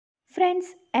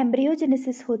Friends,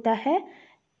 embryogenesis होता है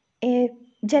ए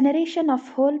generation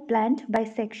of whole plant by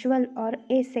sexual और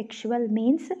asexual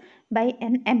means by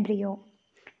an embryo.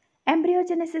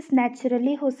 Embryogenesis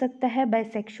naturally हो सकता है by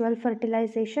sexual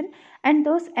fertilisation and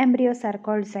those embryos are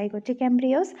called zygotic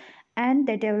embryos and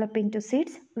they develop into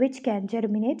seeds which can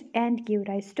germinate and give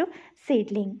rise to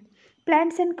seedling.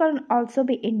 Plants can also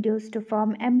be induced to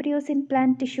form embryos in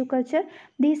plant tissue culture.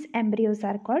 These embryos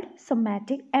are called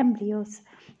somatic embryos.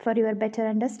 For your better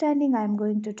understanding, I am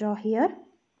going to draw here.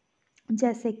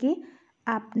 जैसे कि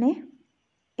आपने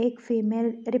एक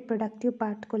female reproductive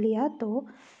part को लिया तो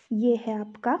ये है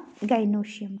आपका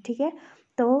गाइनोशियम, ठीक है।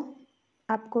 तो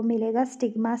आपको मिलेगा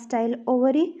स्टिग्मा स्टाइल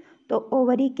ओवरी, तो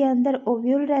ओवरी के अंदर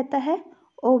ओव्यूल रहता है,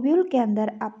 ओव्यूल के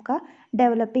अंदर आपका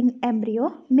डेवलपिंग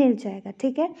एम्ब्रियो मिल जाएगा,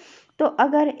 ठीक है। तो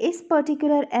अगर इस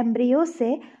पर्टिकुलर एम्ब्रियो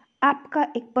से आपका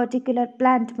एक पर्टिकुलर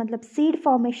प्लांट मतलब सीड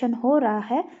फॉर्मेशन हो रहा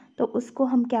है तो उसको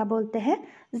हम क्या बोलते हैं,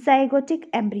 जाइगोटिक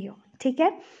एम्ब्रियो, ठीक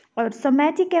है। और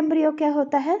सोमैटिक एम्ब्रियो क्या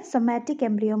होता है, सोमैटिक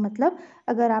एम्ब्रियो मतलब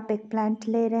अगर आप एक प्लांट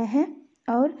ले रहे हैं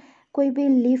और कोई भी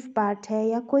लीफ पार्ट है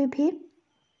या कोई भी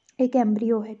एक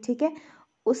एम्ब्रियो है, ठीक है,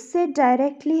 उससे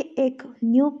डायरेक्टली एक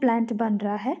न्यू प्लांट बन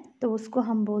रहा है तो उसको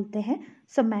हम बोलते हैं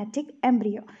सोमैटिक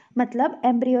एम्ब्रियो। मतलब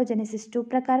एम्ब्रियोजेनेसिस 2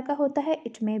 प्रकार का होता है,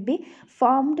 it may be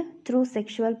formed through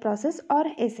sexual process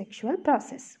और एसेक्सुअल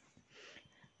प्रोसेस।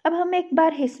 अब हम एक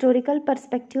बार हिस्टोरिकल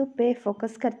पर्सपेक्टिव पे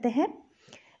फोकस करते हैं।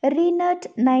 रीनट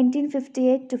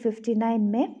 1958 to 59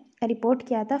 में रिपोर्ट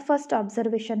किया था first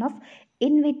observation of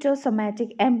in vitro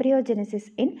somatic embryogenesis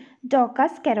in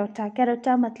डॉकास carota,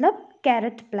 carota मतलब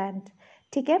कैरेट प्लांट,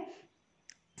 ठीक है।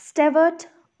 Stewart,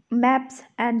 maps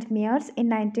and Mears in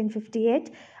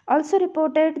 1958 also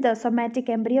reported the somatic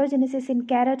embryogenesis in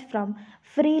carrot from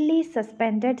freely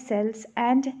suspended cells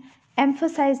and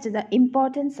emphasized the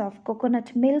importance of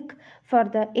coconut milk for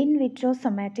the in vitro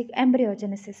somatic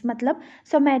embryogenesis। मतलब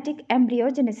somatic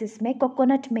embryogenesis में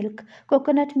coconut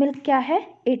milk क्या है,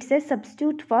 it's a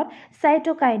substitute for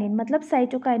cytokinin, मतलब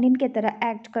cytokinin के तरह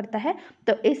act करता है।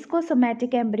 तो इसको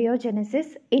somatic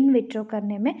embryogenesis in vitro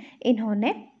करने में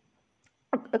इन्होंने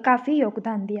काफ़ी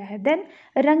योगदान दिया है। देन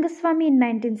रंगस्वामी इन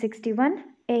 1961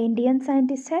 ए इंडियन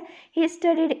साइंटिस्ट है, he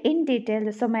studied in detail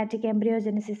the somatic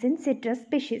embryogenesis in citrus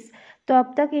species. तो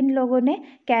अब तक इन लोगों ने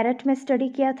कैरेट में स्टडी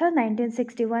किया था,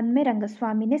 1961 में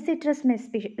रंगस्वामी ने सिट्रस में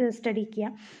स्टडी किया।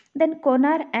 Then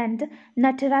Konar and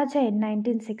Nataraja in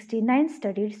 1969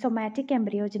 studied somatic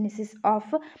embryogenesis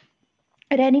of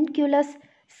रेनिनक्यूलस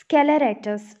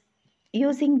स्केलेरेटस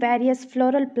using various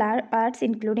floral parts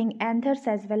including anthers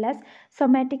as well as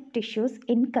somatic tissues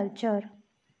in culture.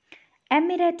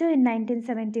 Emirato in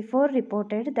 1974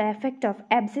 reported the effect of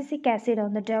abscisic acid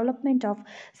on the development of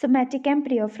somatic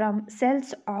embryo from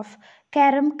cells of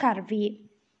carum carvi.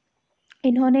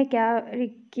 इन्होंने क्या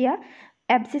किया,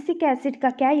 abscisic acid का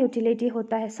क्या utility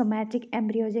होता है somatic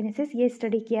embryogenesis, ये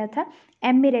study किया था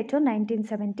एमिरेटो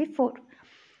 1974।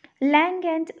 लैंग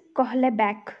एंड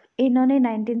कोहलेबैक इन्होंने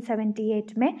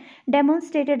 1978 में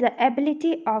demonstrated the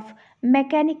ability of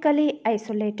mechanically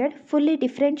isolated fully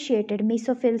differentiated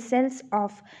mesophyll sales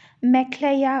of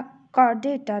मैक्लेया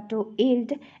Chordata to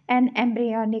yield N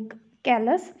embryonic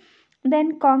callus.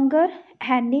 Then कॉन्गर,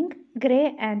 Hennig, grey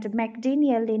and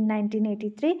मैकडेनियल इन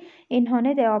 1983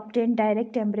 इन्होंने दे obtain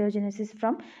direct embryogenesis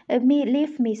from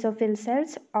leaf mesophyll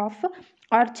sales of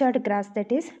orchard grass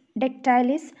that is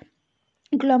डेक्टाइलिस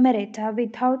ग्लोमेरेटा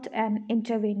without an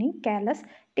intervening callus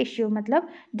tissue. मतलब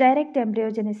direct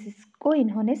embryogenesis को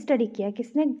इन्होंने study किया,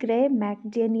 किसने, grey,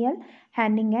 मैकडेनियल,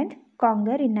 Hennig and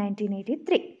कॉन्गर इन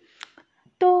 1983।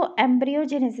 तो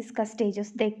embryogenesis का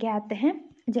stages देख के आते हैं,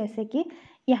 जैसे कि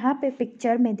यहाँ पे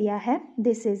पिक्चर में दिया है,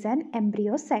 this is an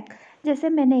embryo sac, जैसे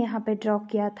मैंने यहाँ पे ड्रॉ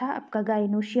किया था। आपका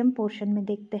गाइनोशियम पोर्शन में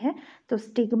देखते हैं तो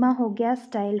स्टिग्मा हो गया,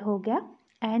 स्टाइल हो गया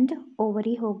एंड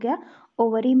ओवरी हो गया।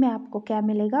 ओवरी में आपको क्या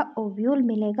मिलेगा, ओव्यूल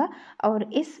मिलेगा, और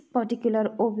इस पर्टिकुलर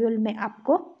ओव्यूल में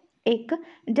आपको एक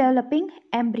डेवलपिंग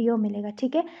एम्ब्रियो मिलेगा,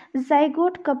 ठीक है।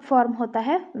 जाइगोट कब फॉर्म होता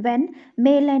है, when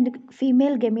male and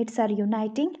female gametes are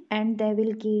uniting and they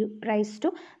will give rise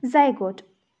to zygote,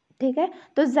 ठीक है।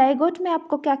 तो जाइगोट में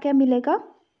आपको क्या क्या मिलेगा,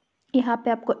 यहाँ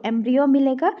पे आपको एम्ब्रियो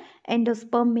मिलेगा,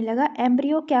 एंडोस्पर्म मिलेगा।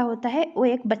 एम्ब्रियो क्या होता है, वो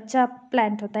एक बच्चा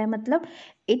प्लांट होता है, मतलब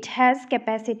it has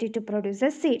capacity to produce a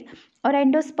seed. और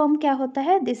एंडोस्पर्म क्या होता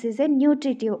है, दिस इज ए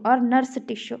न्यूट्रिटिव और नर्स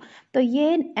टिश्यू। तो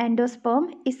ये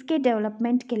एंडोस्पर्म इसके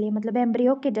डेवलपमेंट के लिए, मतलब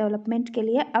एम्ब्रियो के डेवलपमेंट के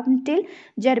लिए अनटिल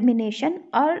जर्मिनेशन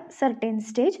और सर्टेन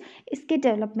स्टेज इसके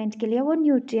डेवलपमेंट के लिए वो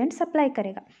न्यूट्रिएंट सप्लाई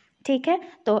करेगा, ठीक है।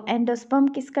 तो एंडोस्पर्म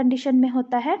किस कंडीशन में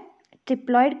होता है,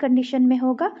 ट्रिप्लॉइड कंडीशन में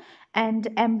होगा and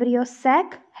embryo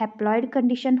sac haploid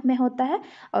condition में होता है,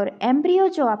 और एम्ब्रियो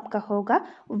जो आपका होगा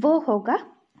वो होगा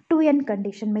 2n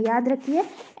कंडीशन में। याद रखिए,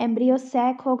 एम्ब्रियो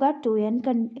सैक होगा 2n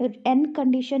n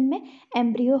कंडीशन में,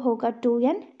 एम्ब्रियो होगा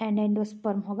 2n एंड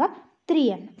एंडोस्पर्म होगा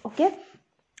 3n। ओके,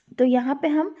 तो यहाँ पे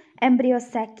हम एम्ब्रियो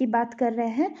सैक की बात कर रहे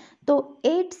हैं। तो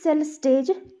 8 सेल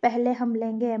स्टेज पहले हम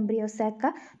लेंगे एम्ब्रियो सैक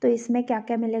का। तो इसमें क्या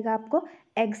क्या मिलेगा आपको?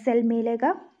 एग सेल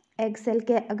मिलेगा, एग सेल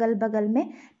के अगल बगल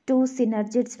में 2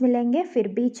 सिनर्जिड्स मिलेंगे, फिर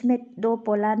बीच में 2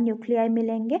 पोलर न्यूक्लियाई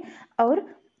मिलेंगे और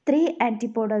 3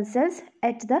 antipodal cells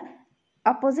at the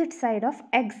opposite side of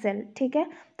egg cell. ठीक है,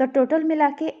 तो टोटल मिला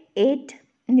के 8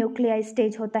 न्यूक्लियाई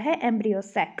स्टेज होता है एम्ब्रियो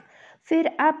सैक।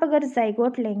 फिर आप अगर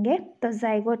जाइगोट लेंगे तो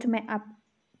जाइगोट में आप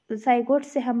जाइगोट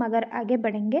से हम अगर आगे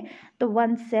बढ़ेंगे तो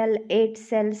 1 cell, 8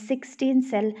 cell, 16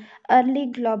 cell, early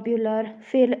globular,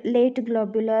 फिर late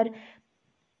globular,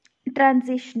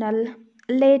 transitional,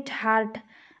 late heart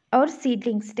और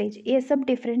सीडलिंग स्टेज, ये सब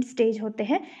डिफरेंट स्टेज होते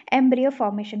हैं एम्ब्रियो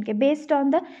फॉर्मेशन के, based on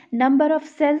the number of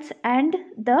sales and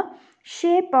the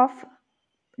shape of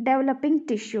developing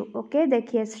tissue. Okay,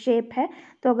 देखिए शेप है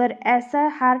तो अगर ऐसा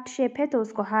हार्ट शेप है तो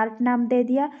उसको हार्ट नाम दे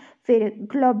दिया, फिर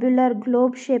ग्लोबुलर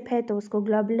ग्लोब शेप है तो उसको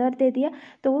ग्लोबुलर दे दिया।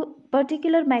 तो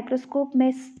पर्टिकुलर माइक्रोस्कोप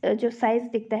में जो साइज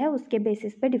दिखता है उसके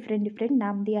बेसिस पे डिफरेंट डिफरेंट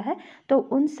नाम दिया है। तो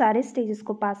उन सारे स्टेजेस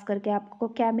को पास करके आपको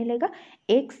क्या मिलेगा?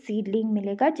 एक सीडलिंग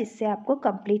मिलेगा, जिससे आपको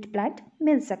कंप्लीट प्लांट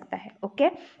मिल सकता है। Okay,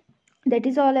 that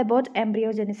is all about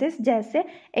embryogenesis. जैसे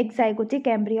एक जाइगोटिक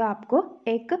एम्ब्रियो आपको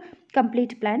एक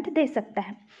कंप्लीट प्लांट दे सकता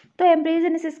है। तो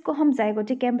एम्ब्रियोजेनेसिस को हम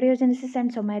zygotic embryogenesis and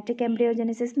somatic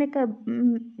embryogenesis में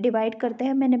डिवाइड करते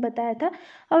हैं, मैंने बताया था।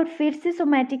 और फिर से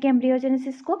सोमैटिक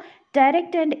एम्ब्रियोजेनेसिस को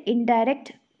डायरेक्ट एंड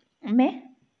इनडायरेक्ट में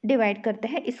डिवाइड करते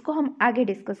हैं, इसको हम आगे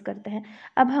डिस्कस करते हैं।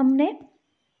 अब हमने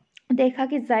देखा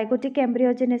कि zygotic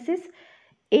embryogenesis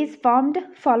is formed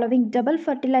following double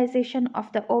fertilization of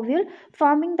the ovule,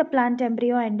 forming the plant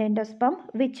embryo and endosperm,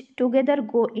 which together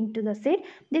go into the seed.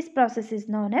 This process is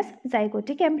known as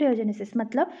zygotic embryogenesis।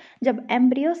 मतलब जब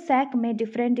एम्ब्रियो सैक में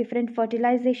different different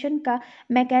fertilisation का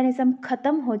mechanism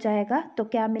खत्म हो जाएगा तो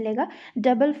क्या मिलेगा?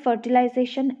 Double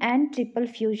fertilisation and triple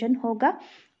fusion होगा।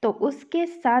 तो उसके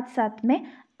साथ साथ में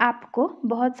आपको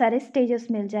बहुत सारे स्टेजेस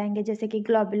मिल जाएंगे, जैसे कि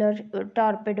ग्लोबुलर,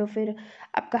 टॉर्पेडो, फिर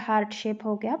आपका हार्ट शेप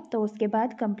हो गया। तो उसके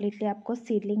बाद कंप्लीटली आपको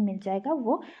सीडलिंग मिल जाएगा,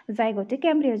 वो जाइगोटिक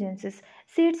एम्ब्रियोजेनेसिस।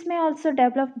 सीड्स में also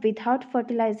develop without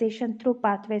fertilisation through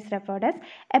pathways referred as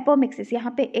apomixis.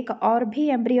 यहाँ पे एक और भी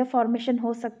एम्ब्रियो फॉर्मेशन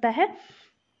हो सकता है,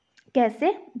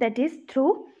 कैसे? That is through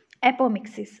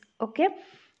apomixis. Okay,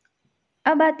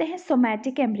 अब आते हैं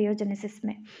सोमैटिक एम्ब्रियोजेनेसिस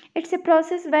में। It's a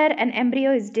process where an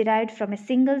embryo is derived from a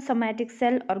single somatic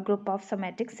cell और group of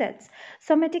somatic cells.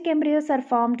 Somatic embryos are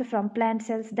formed from plant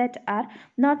cells that are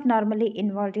not normally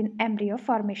involve in embryo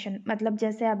formation. मतलब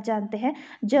जैसे आप जानते हैं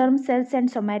germ cells and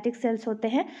somatic cells होते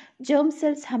हैं। Germ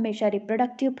cells हमेशा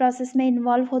reproductive process में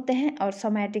इन्वॉल्व होते हैं और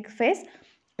सोमैटिक फेज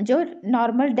जो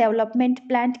नॉर्मल डेवलपमेंट,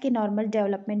 प्लांट की नॉर्मल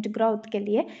डेवलपमेंट ग्रोथ के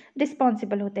लिए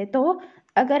रिस्पॉन्सिबल होते हैं। तो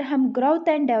अगर हम ग्रोथ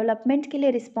एंड डेवलपमेंट के लिए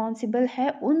रिस्पॉन्सिबल है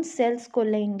उन सेल्स को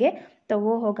लेंगे तो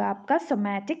वो होगा आपका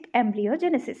somatic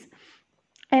embryogenesis.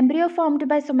 Embryo formed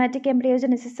by somatic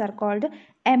embryogenesis are called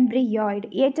एम्ब्रियोइड।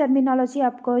 ये टर्मिनोलॉजी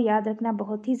आपको याद रखना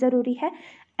बहुत ही ज़रूरी है।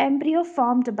 Embryo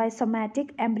formed by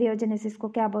somatic embryogenesis को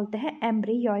क्या बोलते हैं?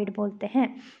 एम्ब्रियोइड बोलते हैं।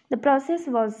 The process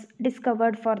was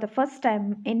discovered for the first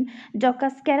time in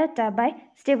डोकास्केराटा bye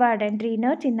steward and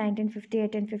रीनर्ट in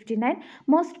 1958 and 59.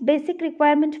 Most basic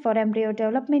requirement for embryo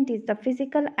development is the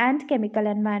physical and chemical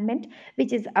environment,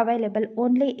 which is available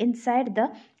only inside the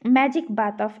magic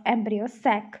bath of embryo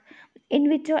sac. In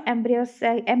vitro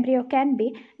embryo can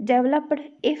be developed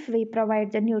if we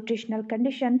provide the nutritional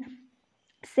condition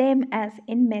same as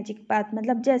in magic bath.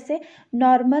 मतलब जैसे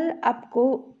normal आपको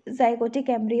zygotic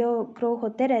embryo grow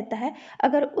होते रहता है,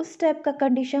 अगर उस type का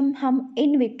condition हम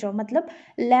इन विट्रो मतलब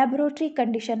लैबोरेटरी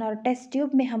कंडीशन और टेस्ट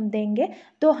ट्यूब में हम देंगे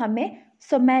तो हमें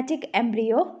सोमैटिक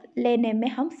एम्ब्रियो लेने में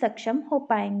हम सक्षम हो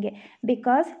पाएंगे।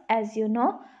 Because as you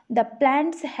know the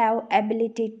plants have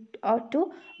ability to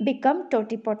become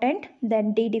totipotent,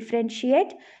 then D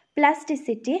differentiate,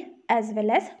 plasticity as well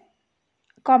as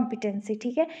competency.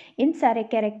 ठीक है, इन सारे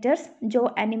कैरेक्टर्स जो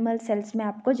एनिमल सेल्स में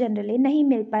आपको जनरली नहीं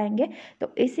मिल पाएंगे।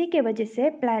 तो इसी के वजह से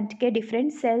प्लांट के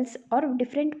डिफरेंट सेल्स और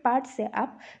डिफरेंट पार्ट से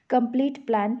आप कंप्लीट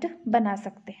प्लांट बना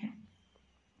सकते हैं।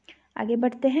 आगे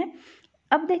बढ़ते हैं,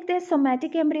 अब देखते हैं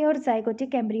सोमैटिक एम्ब्रियो और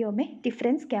जाइगोटिक एम्ब्रियो में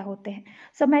डिफरेंस क्या होते हैं।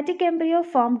 Somatic embryo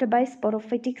formed by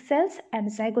sporophytic sales and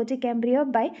zygotic embryo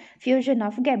bye fusion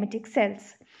of gametic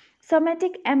sales.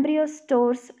 Somatic embryo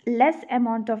stores less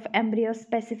amount of embryo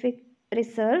specific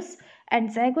reserves and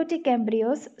zygotic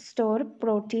embryos store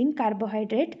protein,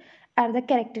 carbohydrate are the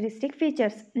characteristic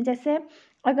features. जैसे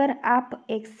अगर आप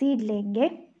एक seed लेंगे,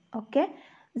 okay,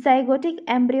 zygotic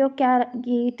embryo क्या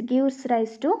gives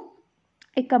rise to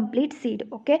A complete seed,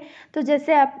 okay. तो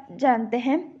जैसे आप जानते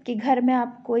हैं कि घर में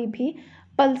आप कोई भी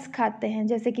पल्स खाते हैं,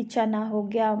 जैसे कि चना हो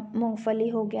गया, मूंगफली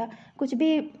हो गया, कुछ भी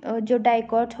जो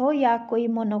डाइकॉट हो या कोई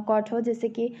मोनोकॉट हो, जैसे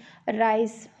कि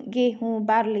राइस, गेहूँ,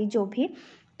 बार्ली, जो भी,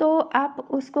 तो आप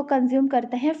उसको कंज्यूम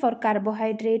करते हैं फॉर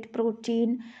कार्बोहाइड्रेट,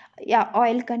 प्रोटीन या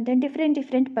oil content, different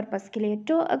different purpose के लिए।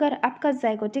 तो अगर आपका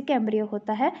जाइगोटिक एम्ब्रियो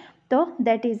होता है तो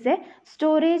that is a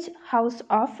storage house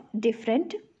of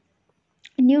different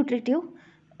nutritive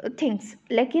things.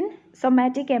 लेकिन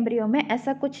सोमैटिक एम्ब्रियो में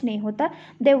ऐसा कुछ नहीं होता,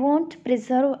 they won't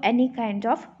preserve any kind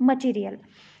of material.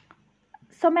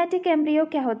 Somatic embryo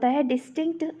क्या होता है,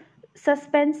 distinct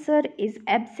suspensor is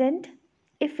absent,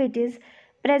 if it is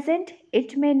present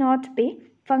it may not be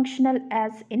functional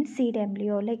as in seed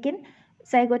embryo. लेकिन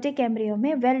जाइगोटिक एम्ब्रियो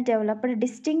में well developed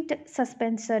distinct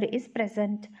suspensor is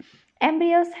present.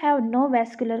 Embryos have no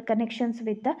vascular connections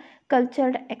with the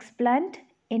cultured explant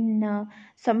in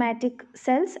somatic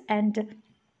cells, and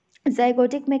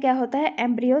zygotic में क्या होता है,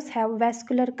 embryos have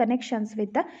vascular connections with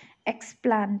the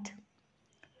explant.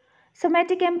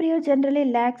 Somatic embryo generally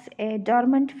lacks a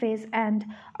dormant phase and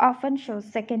often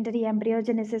shows secondary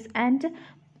embryogenesis and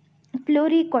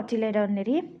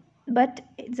pluricotyledonary. But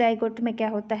zygote में क्या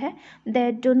होता है,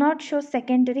 they do not show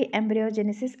secondary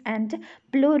embryogenesis and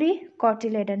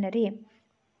pluricotyledonary.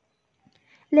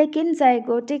 लेकिन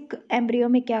zygotic embryo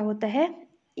में क्या होता है,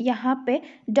 यहाँ पे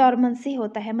डॉर्मेंसी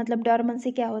होता है। मतलब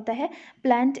डॉर्मेंसी क्या होता है,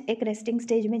 प्लांट एक रेस्टिंग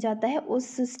स्टेज में जाता है,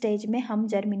 उस स्टेज में हम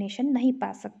जर्मिनेशन नहीं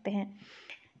पा सकते हैं।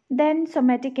 Then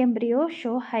somatic embryo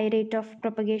show high rate of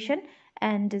propagation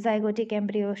and zygotic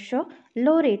embryo show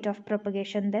low rate of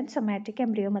propagation then somatic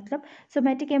embryo. मतलब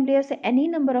सोमैटिक एम्ब्रियो से any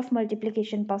number of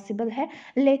multiplication possible है,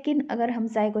 लेकिन अगर हम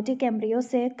जाइगोटिक एम्ब्रियो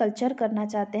से कल्चर करना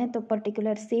चाहते हैं तो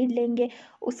पर्टिकुलर सीड लेंगे,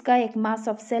 उसका एक मास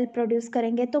ऑफ सेल प्रोड्यूस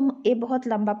करेंगे, तो ये बहुत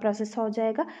लंबा प्रोसेस हो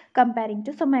जाएगा कंपेयरिंग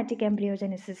टू सोमैटिक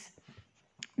एम्ब्रियोजेनेसिस।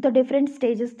 तो डिफरेंट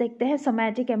स्टेजेस देखते हैं।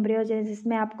 सोमैटिक एम्ब्रियोजेनेसिस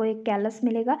में आपको एक कैलस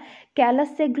मिलेगा,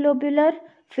 कैलस से ग्लोब्यूलर,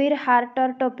 फिर हार्ट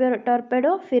और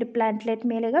टॉर्पेडो, फिर प्लांटलेट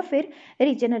मिलेगा, फिर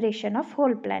regeneration of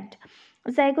whole plant.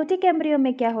 Zygotic embryo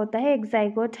में क्या होता है, एक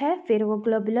जाइगोट है, फिर वो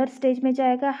ग्लोबुलर स्टेज में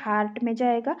जाएगा, हार्ट में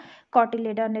जाएगा,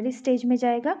 कॉटिलेडोनरी स्टेज में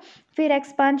जाएगा, फिर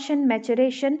एक्सपांशन,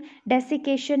 मैचुरेशन,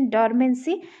 डेसिकेशन,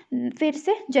 डॉर्मेंसी, फिर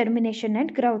से जर्मिनेशन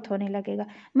एंड ग्रोथ होने लगेगा।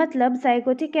 मतलब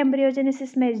जाइगोटिक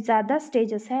एम्ब्रियोजेनेसिस में ज़्यादा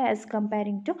स्टेजेस है as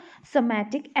comparing to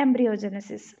somatic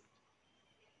embryogenesis.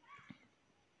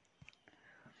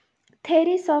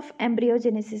 Theories of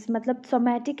embryogenesis, मतलब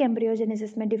सोमैटिक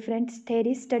एम्ब्रियोजेनेसिस में डिफरेंट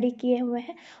थेरी स्टडी किए हुए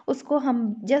हैं, उसको हम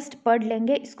जस्ट पढ़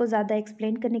लेंगे, इसको ज़्यादा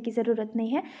एक्सप्लेन करने की ज़रूरत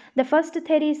नहीं है। The first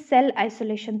theory is cell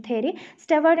isolation theory.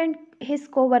 Steward and his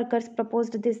co-workers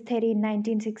proposed this theory in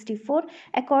 1964.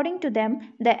 According to them,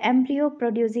 the embryo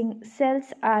producing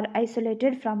cells are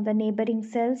isolated from the neighboring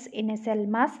cells in a cell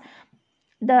mass.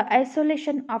 The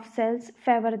isolation of cells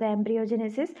favor the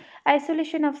embryogenesis.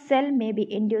 Isolation of cell may be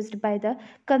induced by the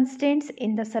constraints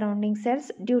in the surrounding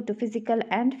cells due to physical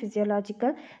and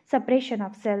physiological separation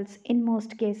of cells. In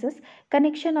most cases,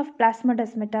 connection of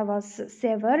plasmodesmata was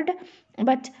severed,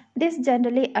 but this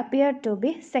generally appeared to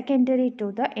be secondary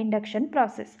to the induction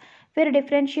process. फिर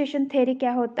differentiation theory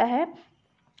क्या होता है,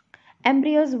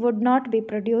 embryos would not be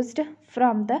produced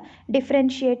from the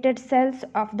differentiated cells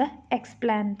of the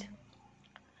explant.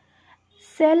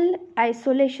 Cell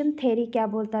isolation theory क्या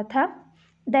बोलता था,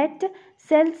 that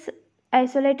sales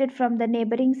isolated from the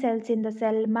neighbouring cells in the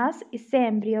cell mass, इससे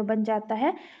embryo बन जाता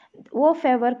है, वो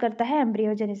फेवर करता है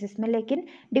एम्ब्रियोजेनेसिस में। लेकिन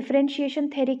डिफरेंशिएशन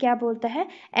थेरी क्या बोलता है,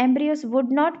 embryos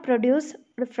would not produce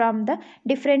from the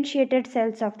differentiated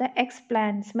sales of the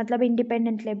explants, मतलब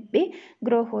इंडिपेंडेंटली भी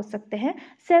ग्रो हो सकते हैं।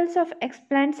 Sales of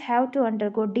explants have to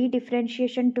undergo D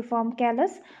differentiation to form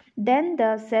callus, then the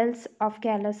cells of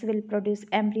callus will produce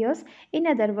embryos. In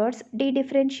other words,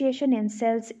 de-differentiation in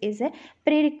cells is a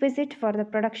prerequisite for the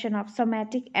production of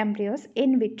somatic embryos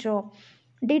in vitro.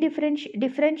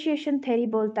 Differentiation theory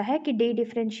बोलता है कि D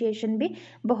differentiation भी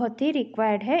बहुत ही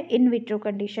required है in vitro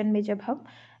condition में जब हम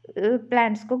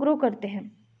plants को ग्रो करते हैं।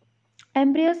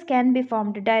 Embryos can be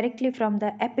formed directly from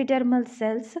the epidermal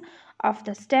cells of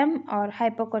the stem or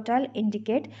hypocotyl,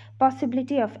 indicate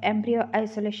possibility of embryo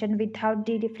isolation without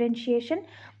dedifferentiation.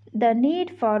 The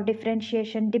need for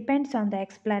differentiation depends on the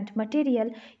explant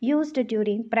material used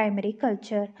during primary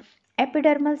culture.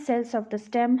 Epidermal cells of the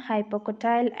stem,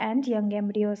 hypocotyl, and young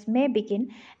embryos may begin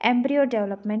embryo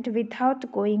development without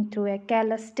going through a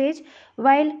callus stage,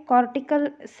 while cortical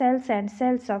cells and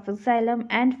cells of xylem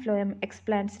and phloem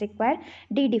explants require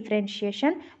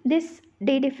dedifferentiation. This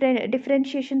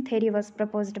differentiation theory was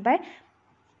proposed by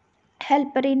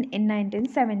Halperin in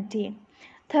 1970.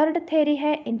 Third theory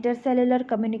है intercellular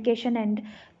communication and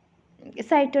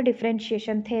cyto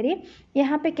differentiation theory.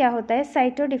 यहाँ पे क्या होता है,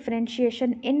 cyto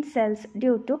differentiation in sales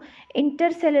due to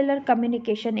intercellular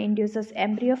communication induces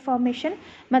embryo formation.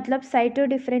 मतलब cyto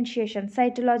differentiation,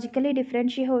 साइटोलॉजिकली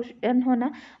differentiation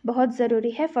होना बहुत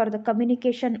ज़रूरी है for the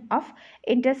communication of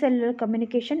intercellular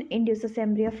communication induces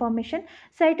embryo formation.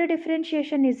 Cyto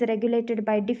differentiation is regulated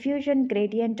by diffusion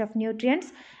gradient of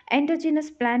nutrients, endogenous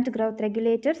plant growth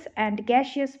regulators and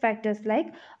gaseous factors like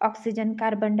oxygen,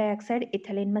 carbon dioxide,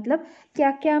 ethylene। मतलब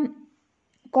क्या क्या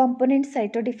component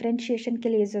cyto differentiation के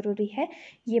लिए ज़रूरी है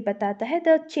ये बताता है।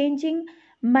 The changing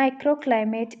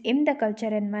microclimate in the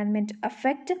culture environment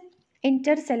affect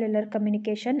intercellular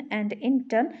communication and in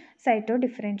turn cyto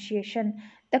differentiation.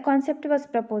 The concept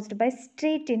was proposed by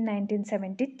Street in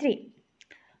 1973.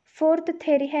 Fourth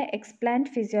theory है explant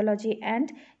physiology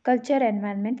and culture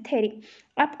environment theory.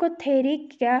 आपको theory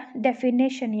क्या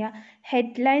definition या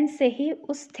headline से ही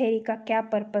उस theory का क्या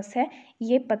purpose है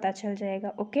ये पता चल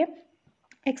जाएगा। Okay,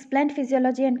 explant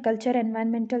physiology and culture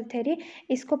environmental theory,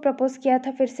 इसको प्रपोज किया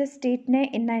था फिर से स्ट्रीट ने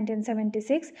इन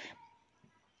 1976।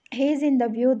 He is in the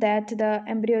view that the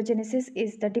embryogenesis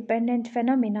is the dependent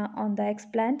phenomena on the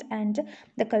explant and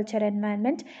the culture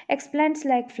environment. Explants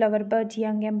like flower bud,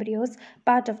 young embryos,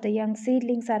 part of the young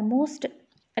seedlings are most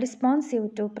responsive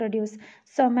to produce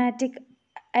somatic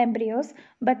embryos,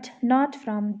 but not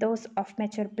from those of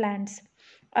mature plants.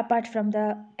 Apart from the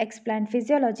explant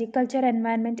physiology, culture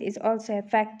environment is also a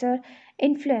factor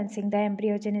influencing the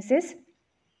embryogenesis.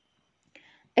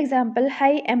 Example,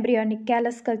 high embryonic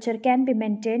callus culture can be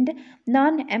maintained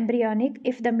non-embryonic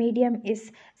if the medium is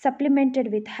supplemented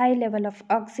with high level of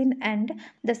auxin, and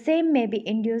the same may be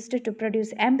induced to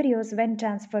produce embryos when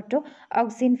transferred to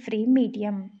auxin-free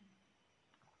medium.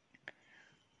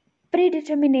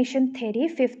 Predetermination theory,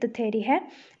 fifth theory है,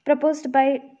 proposed by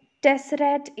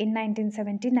टेसरैट इन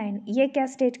 1979। ये क्या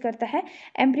state करता है,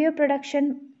 embryo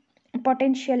production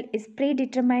potential is pre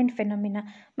determined phenomena.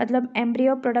 मतलब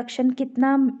embryo production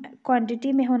कितना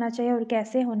quantity में होना चाहिए और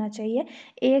कैसे होना चाहिए,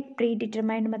 एक प्री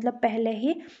डिटरमाइंड मतलब पहले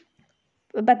ही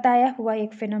बताया हुआ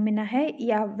एक फिनोमिना है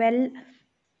या वेल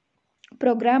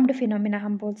प्रोग्राम्ड फिनोमिना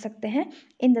हम बोल सकते हैं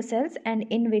in the sales, and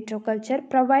in vitro culture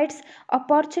provides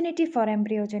opportunity for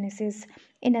embryogenesis.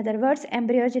 In other words,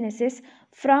 embryogenesis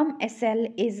from a cell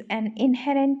is an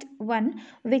inherent one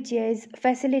which is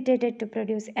facilitated to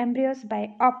produce embryos by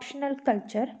optional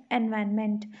culture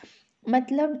environment।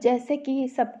 मतलब जैसे कि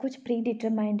सब कुछ pre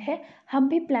determined है, हम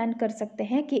भी plan कर सकते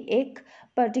हैं कि एक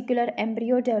पर्टिकुलर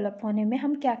एम्ब्रियो डेवलप होने में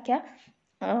हम क्या क्या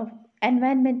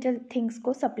एनवायरमेंटल थिंग्स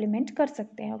को सप्लीमेंट कर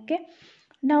सकते हैं। Okay,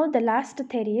 now the last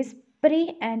theory is pre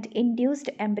and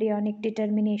induced embryonic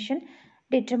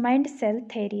determined cell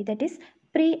theory, that is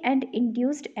pre and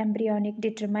induced embryonic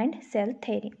determined cell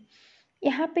theory.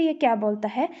 यहाँ पे ये क्या बोलता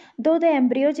है, दो the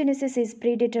embryogenesis is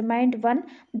pre determined one,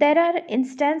 there are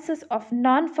instances of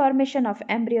non formation of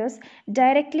embryos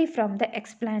directly from the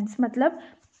explants. मतलब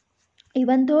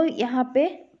even though यहाँ पे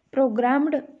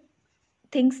प्रोग्राम्ड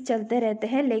थिंग्स चलते रहते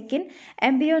हैं लेकिन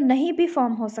एम्ब्रियो नहीं भी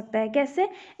फॉर्म हो सकता है। कैसे,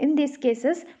 in this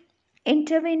cases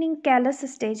intervening callus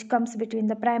stage comes between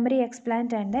the primary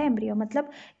explant and the embryo. मतलब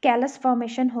कैलस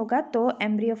फॉर्मेशन होगा तो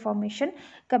एम्ब्रियो फॉर्मेशन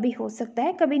कभी हो सकता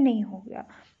है कभी नहीं होगा।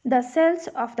 The sales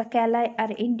of the कैलाई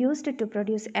are induced to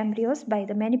produce embryos by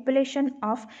the manipulation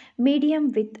of medium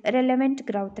with relevant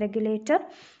growth regulator.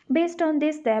 Based on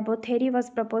this, the above theory was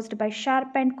proposed by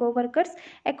Sharp and co-workers.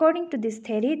 According to this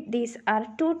theory, these are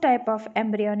two types of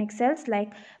embryonic cells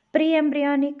like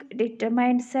pre-embryonic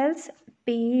determined cells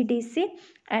 (PEDC)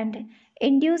 and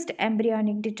induced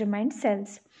embryonic determined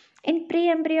cells. In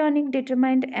pre-embryonic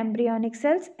determined embryonic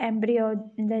cells,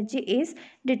 embryology is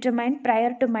determined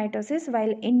prior to mitosis,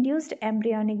 while induced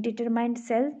embryonic determined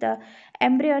cell, the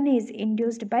embryony is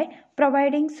induced by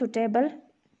providing suitable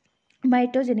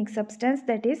mitogenic substance,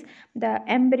 that is the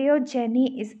embryogeny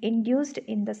is induced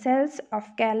in the cells of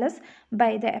callus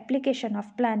by the application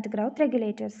of plant growth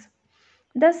regulators.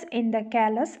 Thus in the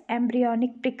callus,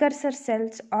 embryonic precursor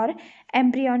cells or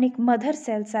embryonic mother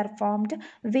cells are formed,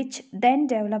 which then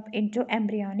develop into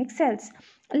embryonic cells.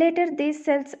 Later these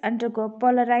cells undergo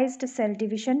polarized cell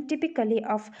division, typically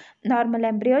of normal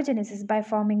embryogenesis, by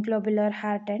forming globular,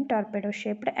 heart and torpedo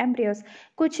shaped embryos.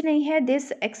 कुछ नहीं है,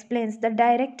 this explains the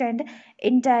direct and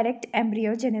indirect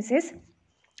embryogenesis,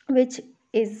 which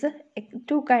is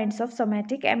two kinds of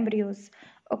somatic embryos.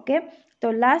 Okay, तो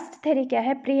last theory क्या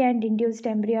है, pre and induced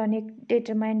embryonic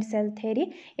determined cell theory.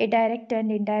 ये direct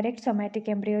and indirect somatic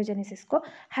embryogenesis को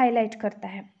highlight करता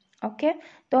है। ओके।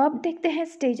 तो अब देखते हैं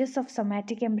स्टेजेस ऑफ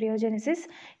सोमैटिक एम्ब्रियोजेनेसिस।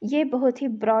 ये बहुत ही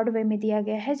ब्रॉड वे में दिया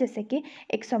गया है, जैसे कि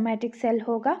एक सोमैटिक सेल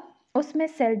होगा, उसमें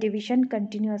सेल डिवीजन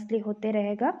कंटिन्यूअसली होते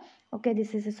रहेगा। Okay,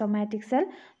 this is a somatic cell.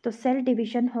 तो सेल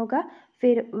डिवीजन होगा,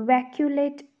 फिर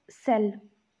वैक्यूलेट cell,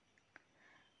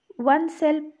 one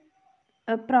cell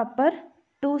proper,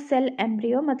 to cell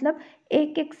embryo, मतलब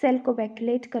एक एक सेल को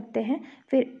वैक्यूलेट करते हैं,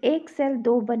 फिर एक सेल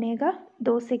दो बनेगा,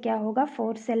 दो से क्या होगा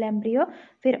 4 सेल एम्ब्रियो,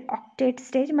 फिर ऑक्टेट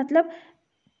स्टेज, मतलब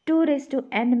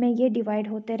 2n में ये डिवाइड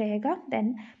होते रहेगा।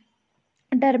 Then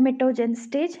dermatogen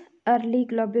stage, early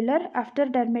globular, after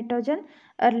dermatogen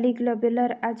early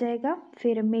globular आ जाएगा,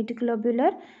 फिर mid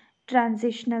globular,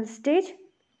 transitional stage.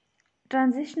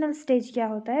 Transitional stage क्या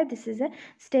होता है? This is a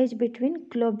stage between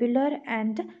globular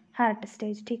and heart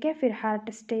stage, ठीक है। फिर हार्ट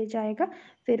स्टेज आएगा,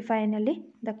 फिर फाइनली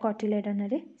द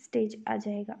कोटिलेडोनरी स्टेज आ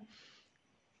जाएगा।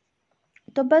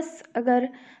 तो बस अगर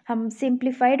हम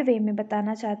सिंप्लीफाइड वे में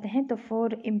बताना चाहते हैं तो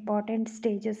 4 इम्पॉर्टेंट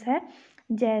स्टेजेस है,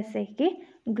 जैसे कि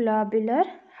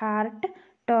globular, heart,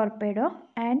 torpedo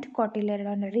and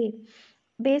कोटिलेडोनरी।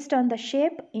 Based on the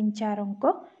shape in चारों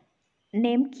को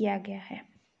नेम किया गया है।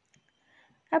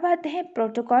 अब आते हैं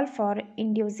protocol for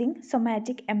inducing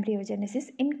somatic embryogenesis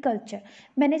in culture.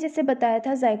 मैंने जैसे बताया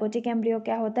था जाइगोटिक एम्ब्रियो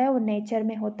क्या होता है, वो नेचर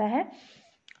में होता है,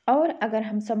 और अगर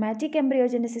हम सोमैटिक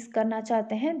एम्ब्रियोजेनेसिस करना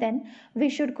चाहते हैं then we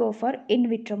should go for in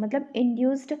vitro, मतलब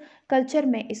इंड्यूस्ड कल्चर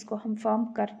में इसको हम फॉर्म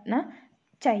करना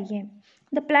चाहिए।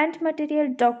 The plant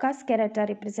material Daukaus कैरेटा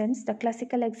represents the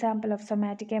classical example of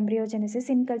somatic embryogenesis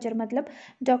in culture, मतलब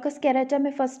डॉकस कैरेटा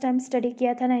में फर्स्ट टाइम स्टडी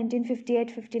किया था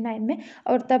 1958-59 में,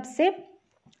 और तब से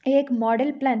एक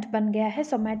मॉडल प्लांट बन गया है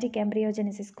सोमैटिक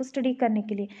एम्ब्रियोजेनेसिस को स्टडी करने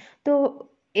के लिए। तो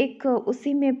एक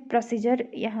उसी में प्रोसीजर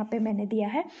यहाँ पे मैंने दिया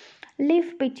है।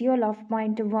 Leaf petiole of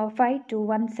 0.5 to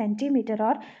 1 centimeter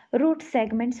or root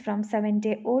segments from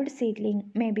 7-day old seedling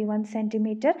may be 1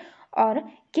 centimeter or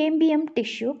cambium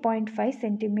tissue 0.5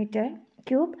 centimeter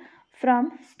cube from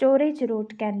storage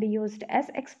root can be used as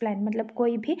explant, मतलब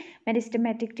कोई भी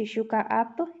मेरिस्टेमेटिक टिश्यू का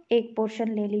आप एक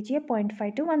पोर्शन ले लीजिए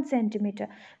 0.5 to 1 centimetre.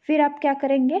 फिर आप क्या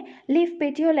करेंगे, leaf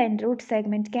petiole and root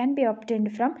segment can be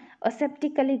obtained from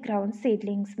असेप्टिकली ground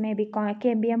seedlings में भी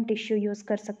कैम्बियम टिश्यू यूज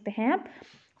कर सकते हैं आप।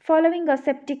 Following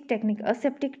aseptic technique,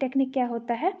 aseptic technique क्या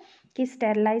होता है कि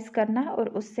स्टेरलाइज करना और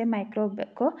उससे माइक्रोब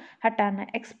को हटाना।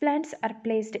 Explants are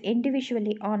placed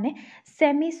individually on a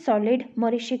semi solid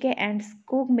मोरिशिके and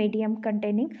Skoog medium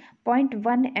containing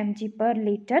 0.1 mg पर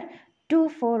लीटर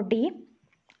 2,4-D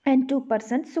एंड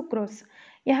 2% सुक्रोज।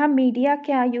 यहाँ मीडिया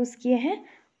क्या यूज़ किए हैं,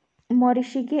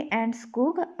 मोरिशिकी एंड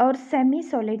स्कूग, और सेमी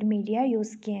सॉलिड मीडिया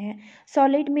यूज़ किए हैं।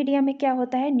 सॉलिड मीडिया में क्या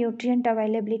होता है, न्यूट्रिएंट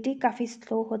अवेलेबिलिटी काफ़ी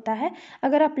स्लो होता है।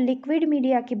 अगर आप लिक्विड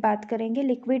मीडिया की बात करेंगे,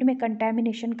 लिक्विड में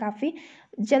कंटेमिनेशन काफ़ी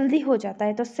जल्दी हो जाता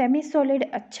है। तो सेमी सॉलिड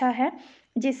अच्छा है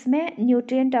जिसमें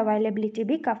न्यूट्रिएंट अवेलेबिलिटी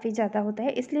भी काफ़ी ज़्यादा होता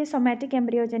है, इसलिए सोमैटिक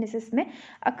एम्ब्रियोजेनेसिस में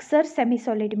अक्सर सेमी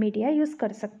सॉलिड मीडिया यूज़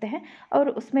कर सकते हैं। और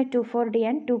उसमें 2,4-D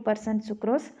एंड 2%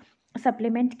 सुक्रोज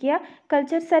सप्लीमेंट किया।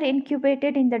 Cultures are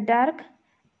incubated in the dark.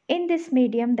 In this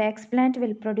medium, the explant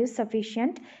will produce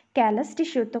sufficient callus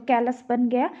tissue. तो callus बन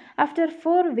गया। After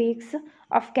 4 weeks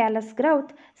of callus growth,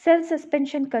 cell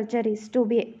suspension culture is to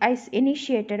be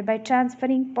initiated by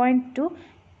transferring 0.2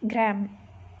 gram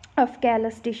of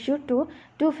callus tissue to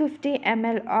 250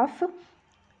 ml of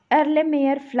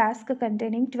एर्लेमेयर flask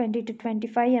containing 20 to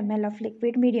 25 ml of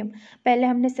liquid medium. पहले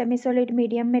हमने semi solid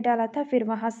medium में डाला था, फिर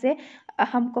वहाँ से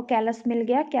हमको callus मिल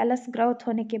गया। कैलस ग्रोथ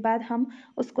होने के बाद हम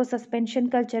उसको सस्पेंशन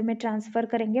कल्चर में ट्रांसफ़र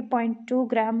करेंगे। 0.2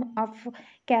 ग्राम ऑफ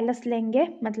कैलस लेंगे,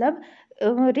 मतलब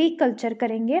रिकल्चर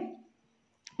करेंगे,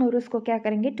 और उसको क्या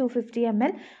करेंगे 250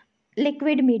 ml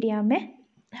लिक्विड मीडिया में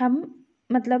हम,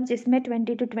 मतलब जिसमें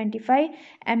 20 to 25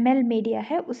 ml मीडिया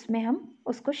है उसमें हम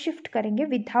उसको शिफ्ट करेंगे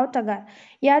विदाउट अगार।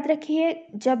 याद रखिए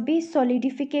जब भी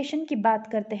सॉलिडिफिकेशन की बात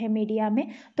करते हैं मीडिया में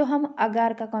तो हम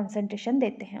अगार का कॉन्सेंट्रेशन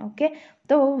देते हैं। ओके,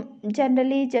 तो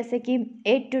जनरली जैसे कि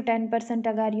 8 to 10%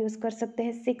 अगार यूज़ कर सकते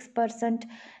हैं, 6%,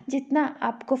 जितना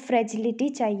आपको फ्रेजिलिटी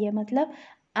चाहिए, मतलब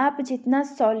आप जितना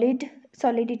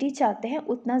सॉलिडिटी चाहते हैं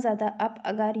उतना ज़्यादा आप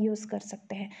अगार यूज़ कर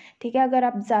सकते हैं। ठीक है, अगर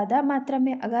आप ज़्यादा मात्रा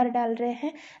में अगार डाल रहे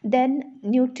हैं देन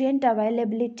न्यूट्रिएंट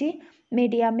अवेलेबिलिटी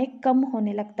मीडिया में कम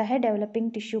होने लगता है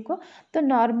डेवलपिंग टिश्यू को, तो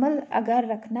नॉर्मल अगार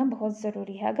रखना बहुत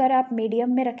ज़रूरी है। अगर आप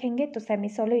मीडियम में रखेंगे तो सेमी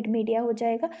सॉलिड मीडिया हो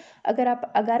जाएगा, अगर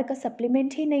आप अगार का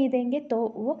सप्लीमेंट ही नहीं देंगे तो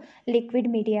वो लिक्विड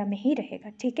मीडिया में ही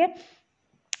रहेगा। ठीक है,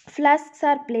 flasks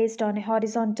are placed on A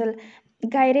horizontal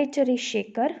gyratory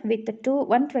shaker with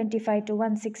 125 to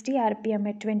 160 rpm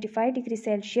at 25 degrees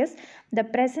Celsius. The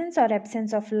presence or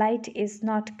absence of light is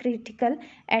not critical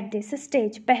at this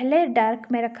stage. पहले डार्क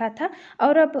में रखा था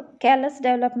और अब कैलस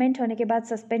डेवलपमेंट होने के बाद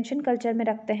सस्पेंशन कल्चर में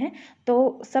रखते हैं।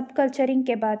 तो सब कल्चरिंग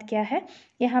के बाद क्या है,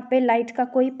 यहाँ पे लाइट का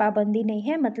कोई पाबंदी नहीं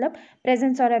है, मतलब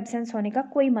प्रेजेंस और एब्सेंस होने का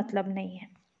कोई मतलब नहीं है।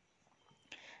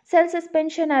 Cell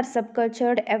suspension are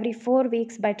subcultured every 4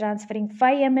 weeks by transferring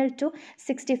 5 ml to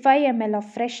 65 ml of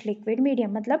fresh liquid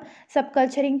medium। मतलब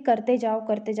सबकल्चरिंग करते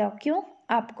जाओ। क्यों?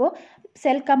 आपको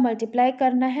सेल का मल्टीप्लाई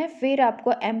करना है, फिर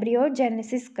आपको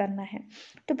एम्ब्रियोजेनेसिस करना है।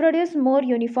 To produce more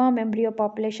uniform embryo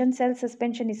population, cell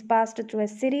suspension is passed through a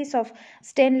series of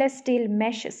stainless steel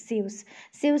mash sieves.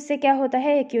 Sieves से क्या होता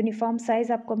है, एक यूनिफॉर्म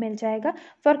साइज आपको मिल जाएगा।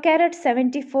 For carat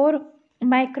 74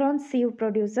 micron sieve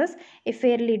produces a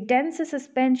fairly dense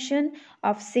suspension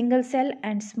of single cell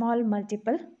and small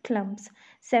multiple clumps।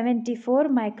 74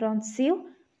 micron sieve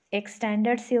एक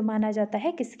standard sieve माना जाता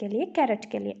है, किसके लिए? कैरेट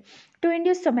के लिए। To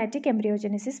induce somatic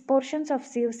embryogenesis, portions of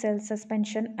sieve cell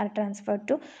suspension are transferred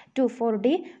to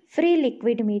 2,4-D free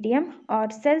liquid medium, or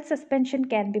cell suspension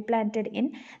can be planted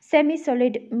in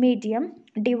semi-solid medium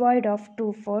devoid of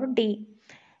 2,4-D।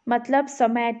 मतलब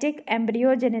somatic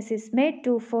embryogenesis में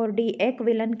 2,4-D एक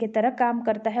villain की तरह काम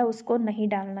करता है, उसको नहीं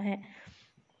डालना है।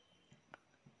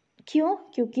 क्यों?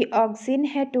 क्योंकि ऑक्सिन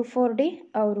है 2,4-D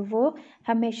और वो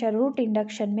हमेशा रूट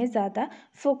इंडक्शन में ज़्यादा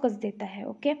फोकस देता है।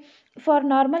 Okay, for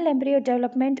normal embryo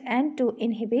development and to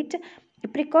inhibit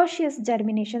precocious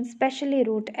germination, specially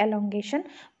root elongation,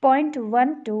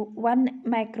 0.1 to 1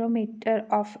 micrometer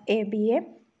of ABA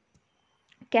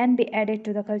can be added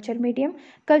to the culture medium.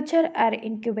 Culture are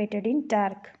incubated in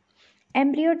dark।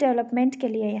 Embryo development के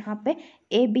लिए यहाँ पे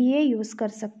ABA use कर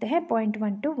सकते हैं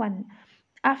 0.1 to 1।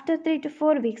 After 3 to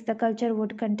 4 weeks, the culture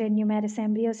would contain numerous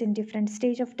embryos in different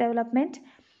stage of development.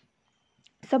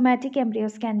 Somatic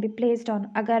embryos can be placed on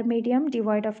agar medium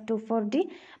devoid of 2,4-D.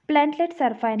 Plantlets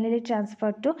are finally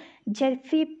transferred to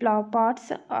Jeffy plow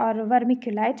pots or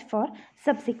vermiculite for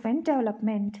subsequent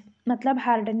development। मतलब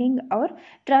hardening और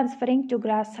transferring to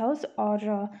grass house और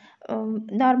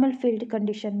normal field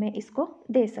condition में इसको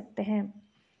दे सकते हैं।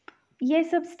 ये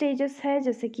सब stages है,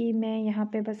 जैसे कि मैं यहाँ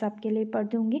पे बस आपके लिए पढ़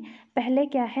दूँगी। पहले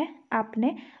क्या है,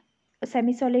 आपने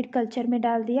सेमी सॉलिड कल्चर में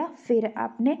डाल दिया, फिर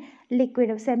आपने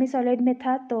लिक्विड, सेमी सॉलिड में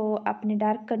था तो आपने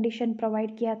डार्क कंडीशन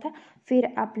प्रोवाइड किया था,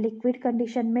 फिर आप लिक्विड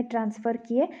कंडीशन में ट्रांसफ़र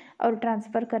किए और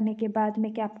ट्रांसफ़र करने के बाद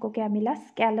में क्या आपको क्या मिला,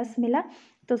 स्कैलस मिला।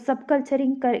 तो सब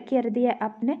कल्चरिंग कर दिया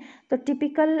आपने, तो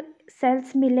टिपिकल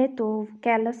सेल्स मिले तो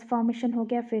कैलस फॉर्मेशन हो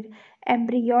गया, फिर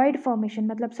एम्ब्रियोइड फॉर्मेशन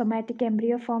मतलब सोमैटिक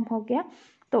एम्ब्रियो फॉर्म हो गया,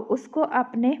 तो उसको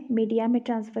आपने मीडिया में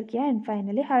ट्रांसफ़र किया एंड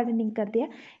फाइनली हार्डनिंग कर दिया।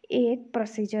 एक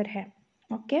प्रोसीजर है।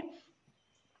 ओके,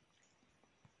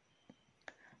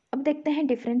 अब देखते हैं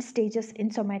different stages in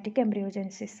somatic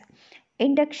embryogenesis.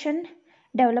 Induction,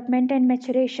 development and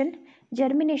maturation,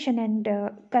 germination and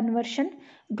conversion,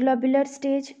 globular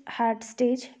stage, heart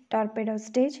stage, torpedo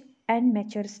stage and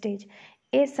mature stage.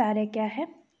 ये सारे क्या है,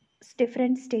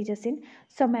 different stages in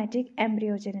somatic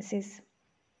embryogenesis.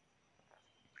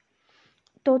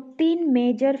 तो 3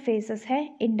 मेजर फेजेस है,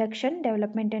 induction,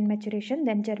 development and maturation,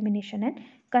 then germination and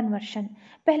conversion.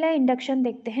 पहला induction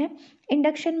देखते हैं।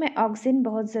 Induction में ऑक्सिन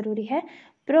बहुत ज़रूरी है।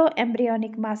 Pro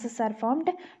embryonic masses are formed,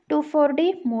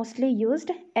 2,4-D mostly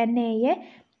used, NAA,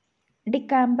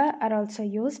 डिकाम्बा are also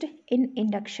used in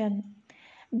induction.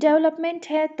 Development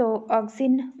है तो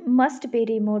auxin must be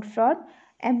removed from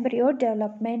embryo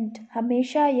development.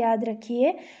 हमेशा याद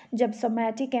रखिए, जब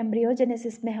सोमैटिक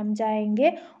एम्ब्रियोजेनेसिस में हम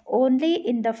जाएंगे, only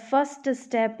in the first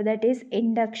step that is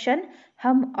induction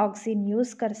हम ऑक्सिन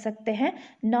यूज़ कर सकते हैं,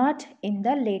 not in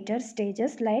the later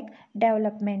stages like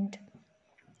development.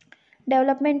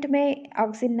 Development में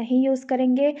ऑक्सिन नहीं यूज़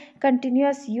करेंगे।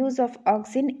 Continuous use of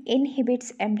auxin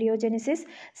inhibits embryogenesis.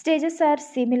 Stages are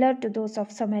similar to those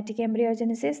of somatic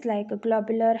embryogenesis like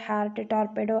globular, heart,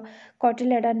 torpedo,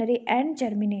 कोटिलेडोनरी and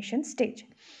germination stage.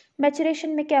 Maturation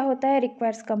में क्या होता है,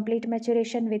 requires complete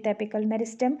maturation with apical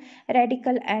meristem,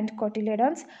 radical and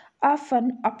कोटिलेडॉन्स, often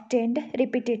obtained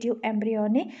repetitive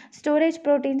embryony, storage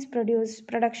proteins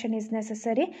production is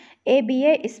necessary।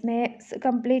 ABA इसमें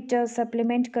complete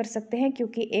supplement कर सकते हैं,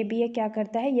 क्योंकि ABA क्या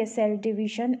करता है, ये सेल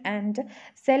डिवीजन एंड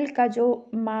सेल का जो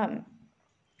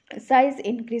साइज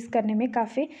इंक्रीज करने में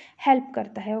काफ़ी हेल्प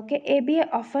करता है। Okay, ABA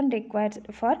often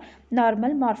required for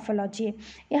normal morphology.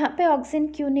 यहाँ पे ऑक्सिन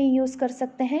क्यों नहीं यूज़ कर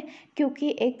सकते हैं, क्योंकि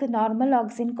एक नॉर्मल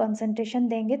ऑक्सिन कॉन्सेंट्रेशन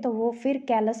देंगे तो वो फिर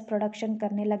कैलस प्रोडक्शन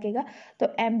करने लगेगा, तो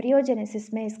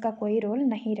एम्ब्रियोजेनेसिस में इसका कोई रोल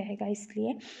नहीं रहेगा,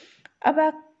 इसलिए। अब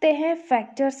आते हैं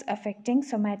factors affecting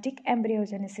somatic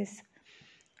embryogenesis.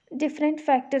 Different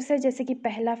factors है, जैसे कि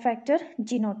पहला फैक्टर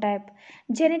जीनोटाइप।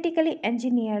 जेनेटिकली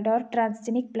इंजीनियर्ड और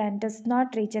transgenic plant does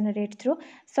not regenerate through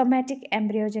somatic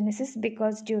embryogenesis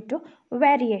because due to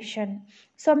variation.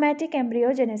 Somatic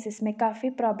embryogenesis में काफ़ी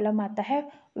प्रॉब्लम आता है,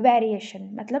 वेरिएशन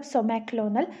मतलब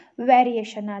सोमैक्लोनल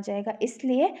वेरिएशन आ जाएगा,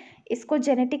 इसलिए इसको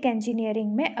जेनेटिक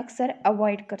इंजीनियरिंग में अक्सर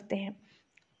अवॉइड करते हैं।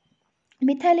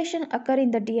 Methylation occur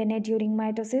in the DNA during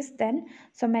mitosis, then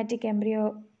somatic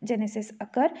embryogenesis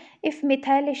occur. If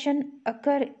methylation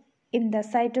occur in the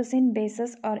cytosine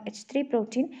bases or H3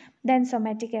 protein, then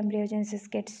somatic embryogenesis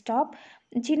gets stopped.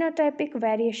 Genotypic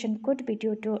variation could be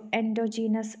due to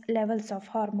endogenous levels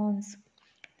of hormones.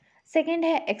 Second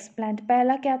है explant.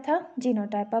 पहला क्या था?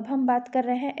 Genotype. अब हम बात कर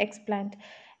रहे हैं एक्सप्लांट।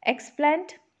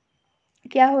 एक्सप्लांट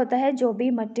क्या होता है? जो भी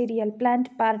मटेरियल प्लांट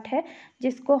पार्ट है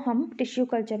जिसको हम टिश्यू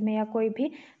कल्चर में या कोई भी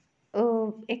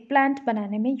एक प्लांट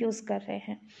बनाने में यूज़ कर रहे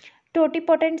हैं।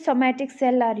 Totipotent somatic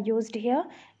cell are used here.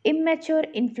 Immature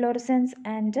inflorescence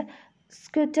and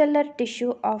scutellar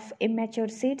tissue of immature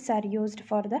seeds are used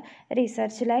for the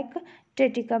research like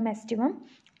Triticum estimum.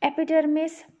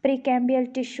 Epidermis, precambial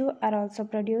tissue are also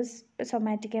produce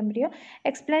somatic embryo.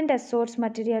 Explant as source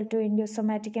material to induce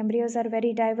somatic embryos are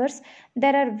very diverse.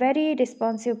 There are very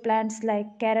responsive plants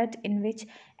like carrot in which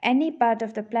any part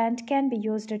of the plant can be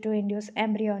used to induce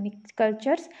embryonic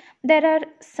cultures. There are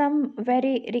some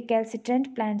very recalcitrant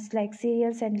plants like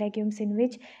cereals and legumes in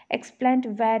which explant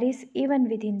varies even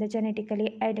within the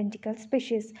genetically identical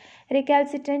species.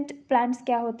 Recalcitrant plants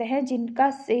क्या होते हैं? जिनका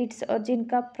seeds और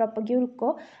जिनका प्रोपग्यूल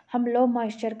को हम low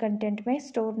moisture content में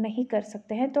store नहीं कर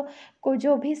सकते हैं, तो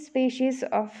जो भी species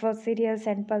of serials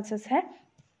and pulses है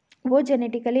वो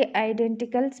जेनेटिकली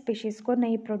आइडेंटिकल स्पीशीज को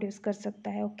नहीं प्रोड्यूस कर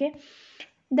सकता है। ओके,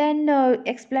 देन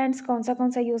एक्सप्लांट्स कौन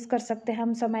सा यूज़ कर सकते हैं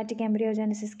हम सोमैटिक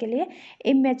एम्ब्रियोजेनेसिस के लिए?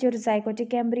 Immature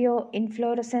zygotic embryo,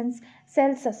 inflorescence,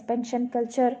 cell suspension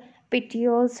culture,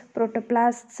 petioles,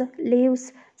 प्रोटोप्लास्ट्स,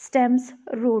 leaves, stems,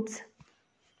 roots.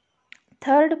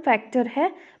 Third factor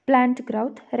है प्लांट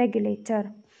ग्रोथ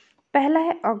रेगुलेटर। पहला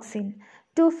है auxin.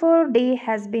 2,4-D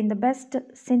has been the best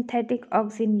synthetic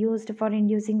auxin used for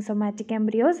inducing somatic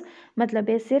embryos. मतलब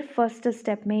ये सिर्फ first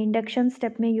step में, induction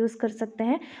step में use कर सकते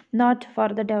हैं, not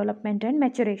for the development and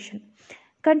maturation.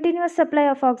 Continuous supply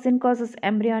of auxin causes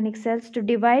embryonic cells to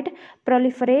divide,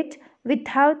 proliferate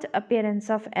without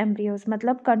appearance of embryos.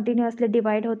 मतलब continuously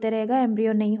divide होते रहेगा,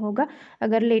 एम्ब्रियो नहीं होगा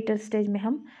अगर लेटर स्टेज में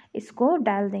हम इसको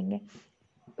डाल देंगे।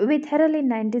 Witherell in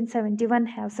 1971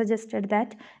 have suggested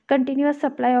that continuous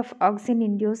supply of auxin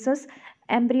induces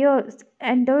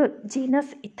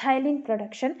endogenous ethylene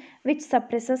production which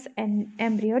suppresses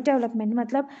embryo development.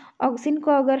 मतलब ऑक्सिन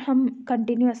को अगर हम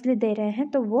कंटिन्यूसली दे रहे हैं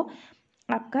तो वो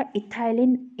आपका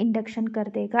इथाइलिन इंडक्शन कर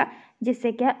देगा,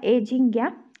 जिससे क्या एजिंग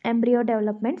या एम्ब्रियो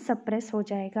डेवलपमेंट सप्रेस हो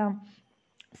जाएगा।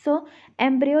 सो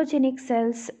embryogenic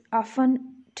sales often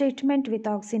treatment with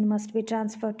auxin must be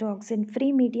transferred to auxin-free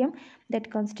medium that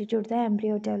constitute the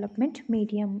embryo development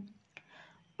medium.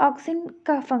 Auxin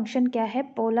का function क्या है?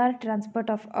 Polar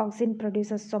transport of auxin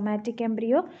produces somatic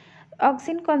embryo.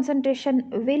 Auxin concentration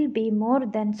will be more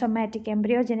than somatic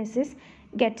embryogenesis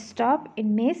gets stopped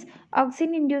in maize.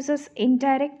 Auxin induces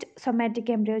indirect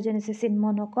somatic embryogenesis in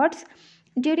monocots.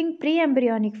 During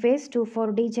pre-embryonic phase,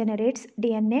 2,4-D generates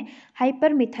DNA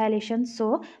hypermethylation so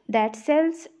that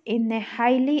cells in a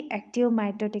highly active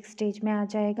mitotic stage में आ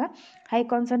जाएगा. High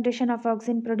concentration of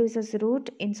auxin produces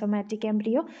root in somatic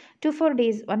embryo. 2,4-D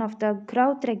is one of the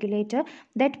growth regulator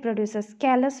that produces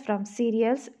callus from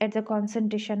cereals at the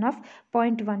concentration of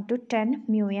 0.1 to 10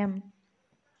 μm.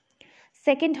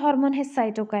 Second hormone is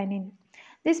cytokinin.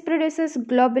 This produces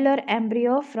globular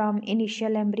embryo from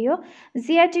initial embryo.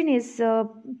 Zeatin is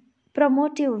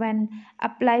promotive when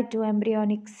applied to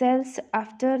embryonic cells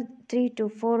after 3 to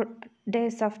 4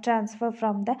 days of transfer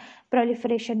from the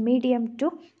proliferation medium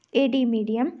to AD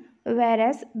medium,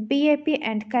 whereas BAP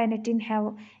and kinetin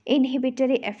have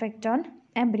inhibitory effect on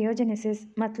embryogenesis.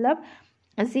 मतलब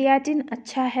zeatin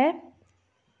अच्छा है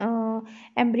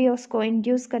embryos को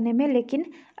induce करने में,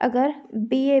 लेकिन अगर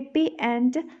BAP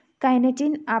and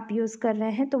kinetin आप use कर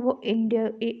रहे हैं तो वो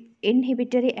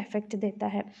इनहिबिटरी इफेक्ट देता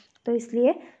है, तो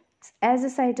इसलिए as a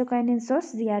cytokinin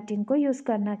source zeatin को यूज़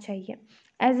करना चाहिए।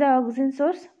 As a auxin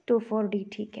source 2,4-D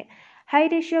ठीक है। High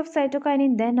ratio of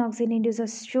cytokinin then auxin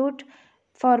induces shoot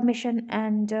formation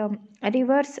and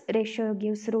reverse ratio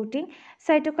gives rooting.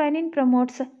 Cytokinin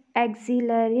promotes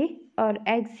axillary or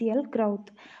axial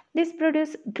growth. This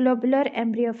produces globular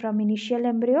embryo from initial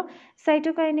embryo.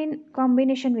 Cytokinin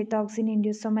combination with auxin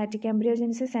induce somatic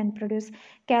embryogenesis and produce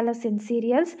callus in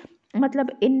cereals. मतलब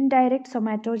indirect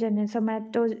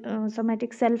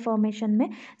somatic cell formation में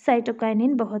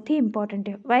cytokinin बहुत ही important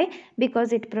है. Y?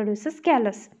 Because it produces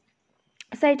callus.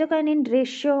 Cytokinin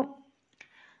ratio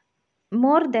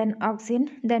more than auxin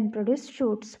then produce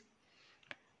shoots.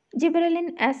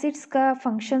 Gibberellin acids का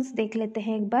functions देख लेते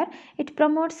हैं एक बार. It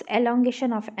promotes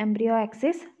elongation of embryo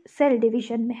axis. Cell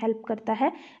division में हेल्प करता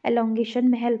है, एलोंगेशन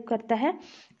में हेल्प करता है.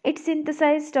 It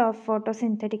synthesized of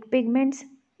photosynthetic pigments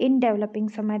in developing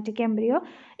somatic embryo,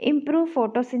 improve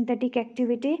photosynthetic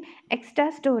activity, extra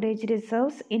storage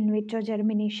reserves in vitro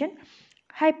germination.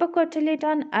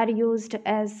 Hypocotyledon are used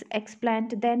as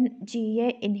explant, then GA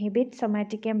inhibit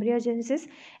somatic embryogenesis.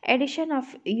 Addition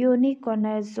of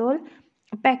uniconazole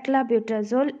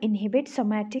paclabutazole inhibits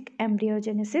somatic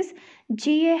embryogenesis.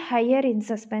 GA higher in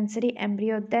suspensory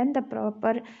embryo than the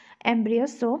proper embryo,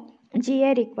 so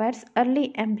GA requires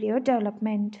early embryo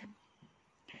development.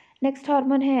 Next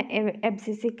hormone है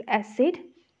abscisic acid.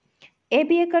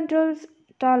 ABA controls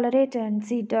tolerate and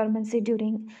seed dormancy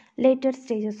during later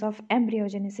stages of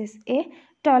embryogenesis. A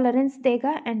tolerance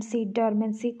देगा and seed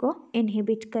dormancy को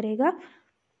inhibit करेगा.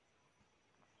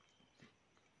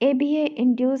 ABA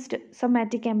induced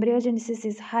somatic embryogenesis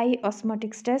is high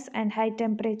osmotic stress and high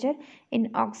temperature in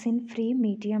auxin free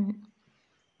medium.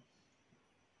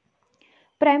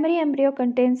 Primary embryo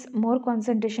contains more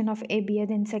concentration of ABA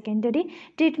than secondary.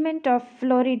 Treatment of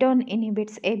fluoridone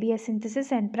inhibits ABA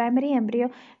synthesis and primary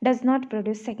embryo does not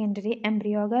produce secondary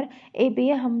embryo. अगर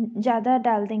ABA हम ज़्यादा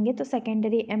डाल देंगे तो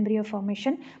secondary embryo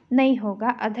formation नहीं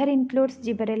होगा. Other includes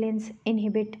gibberellins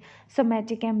inhibit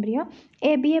somatic embryo.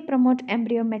 ABA promote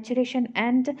embryo maturation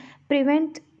and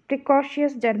prevent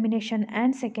precocious germination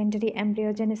and secondary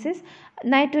embryogenesis.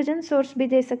 Nitrogen source भी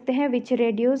दे सकते हैं विच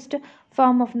reduced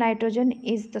form of nitrogen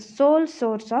is the sole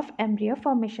source of embryo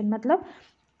formation. मतलब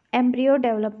embryo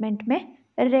development में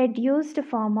reduced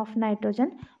form of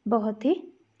nitrogen बहुत ही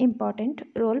important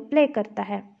role play करता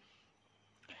है.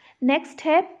 Next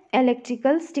है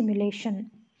electrical stimulation.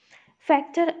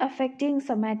 Factor affecting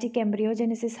somatic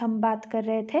embryogenesis हम बात कर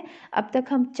रहे थे. अब तक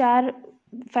हम 4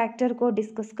 फैक्टर को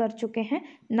डिस्कस कर चुके हैं.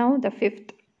 Now the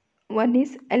 5th one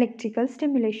is electrical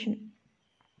stimulation.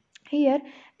 Here,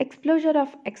 exposure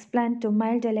of explant to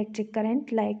mild electric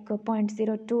current like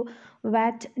 0.02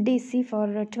 watt DC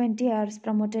for 20 hours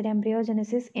promoted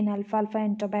embryogenesis in alfalfa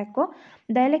and tobacco.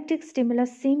 The electric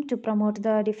stimulus seemed to promote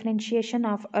the differentiation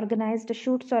of organized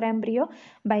shoots or embryo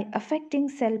by affecting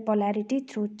cell polarity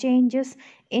through changes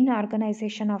in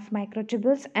organization of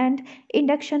microtubules and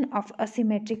induction of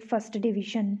asymmetric first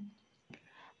division.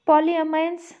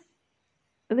 Polyamines,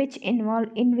 which involve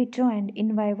in vitro and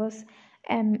in vivo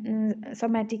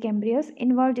somatic embryos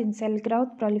involved in cell growth,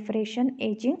 proliferation,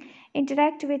 aging,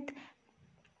 interact with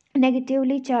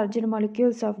negatively charged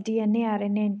molecules of DNA,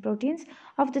 RNA, and proteins.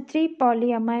 Of the 3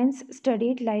 polyamines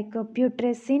studied, like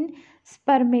putrescine,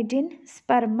 spermidine,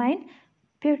 spermine,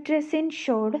 putrescine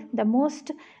showed the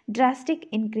most drastic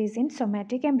increase in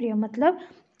somatic embryo. मतलब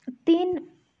 3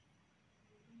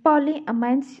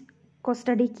 polyamines को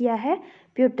study किया है,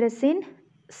 प्यूट्रेसिन,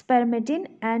 स्पर्मेटिन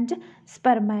and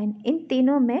स्पर्माइन. इन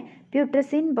तीनों में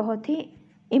प्यूट्रेसिन बहुत ही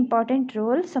important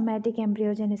role somatic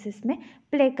embryogenesis में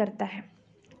play करता है.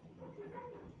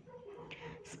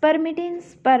 स्पर्मेटिन,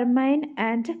 स्पर्माइन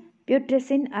and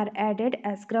putrescine are added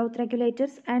as growth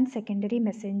regulators and secondary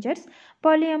messengers.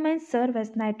 Polyamines serve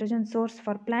as nitrogen source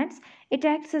for plants. It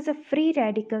acts as a free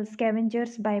radical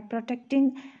scavengers by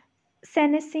protecting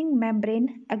senescing membrane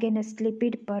against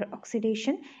lipid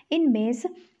peroxidation. In maize,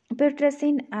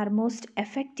 putrescine are most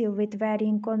effective with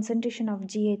varying concentration of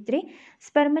GA3.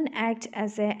 Spermin acts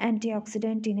as an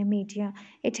antioxidant in a media.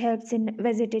 It helps in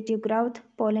vegetative growth,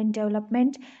 pollen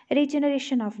development,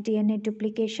 regeneration of DNA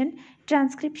duplication,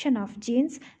 transcription of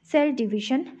genes, cell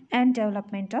division, and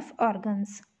development of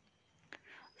organs.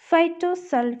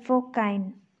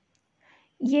 Phytosulfokain,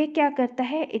 ये क्या करता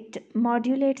है? It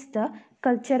मॉड्यूलेट्स the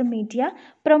culture media,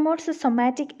 promotes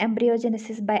somatic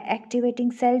embryogenesis by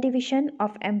activating cell division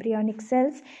of embryonic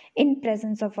cells in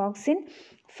presence of auxin.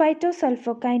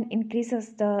 Phytosulfokain increases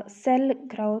the cell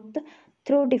growth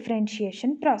through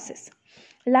differentiation process.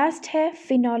 Last है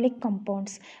phenolic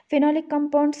compounds. Phenolic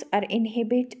compounds are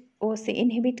inhibit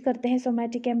करते हैं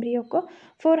somatic embryo को.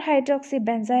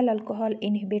 4-hydroxybenzyl alcohol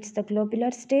inhibits the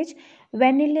globular stage.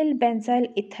 Vanillyl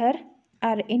benzyl ether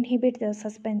are inhibit the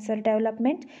suspensor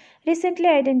development. Recently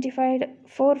identified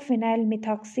 4-phenyl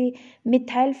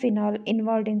methylphenol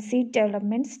involved in seed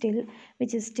development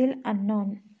which is still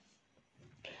unknown.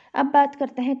 अब बात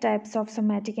करते हैं types of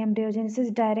somatic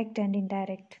embryogenesis, direct and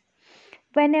indirect.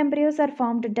 when embryos are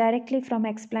formed directly from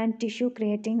explant tissue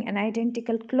creating an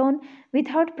identical clone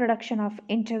without production of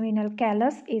intervenal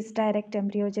callus is direct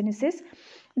embryogenesis.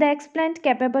 The explant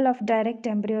capable of direct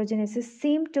embryogenesis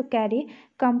seem to carry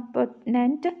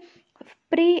component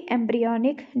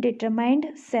pre-embryonic determined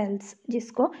cells,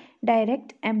 जिसको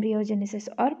direct embryogenesis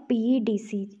और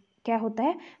PEDC क्या होता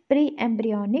है, pre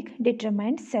embryonic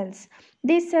determined sales.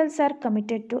 These cells are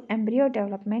committed to embryo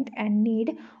development and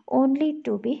need only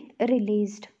to be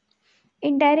released.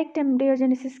 Indirect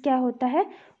embryogenesis क्या होता है,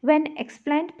 when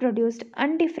explant produced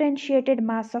undifferentiated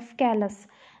mass of callus,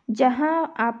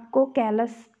 जहाँ आपको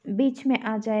कैलस बीच में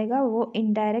आ जाएगा वो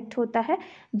इनडायरेक्ट होता है,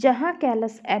 जहाँ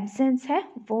कैलस एब्सेंस है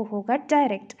वो होगा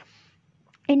डायरेक्ट.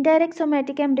 इनडायरेक्ट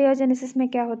सोमैटिक एम्ब्रियोजेनेसिस में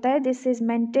क्या होता है, दिस इज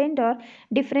मेंटेन्ड और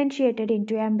differentiated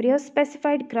into embryo.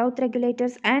 Specified growth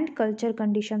regulators and culture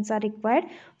conditions are required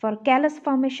for callus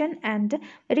formation and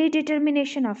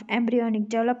रीडिटर्मिनेशन of embryonic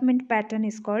development pattern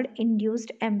is called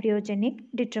induced embryogenic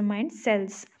determined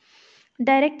sales.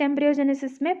 Direct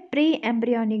embryogenesis में pre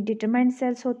embryonic determined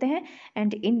sales होते हैं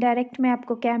and indirect में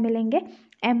आपको क्या मिलेंगे,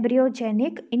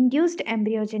 embryogenic induced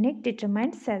embryogenic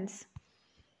determined sales.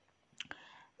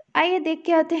 आइए देख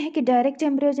के आते हैं कि डायरेक्ट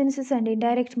एम्ब्रियोजेनेसिस एंड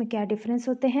इनडायरेक्ट में क्या डिफरेंस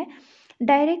होते हैं.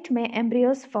 डायरेक्ट में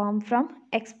embryos form from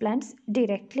explants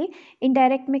directly.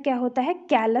 Indirect में क्या होता है,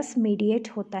 कैलस मीडिएट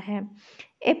होता है.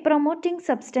 ए promoting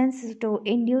substance to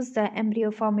induce the embryo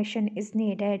formation is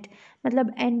needed.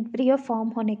 मतलब एम्ब्रियो फॉर्म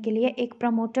होने के लिए एक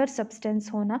प्रमोटर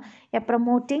सब्सटेंस होना या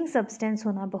प्रमोटिंग सब्सटेंस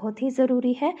होना बहुत ही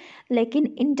ज़रूरी है. लेकिन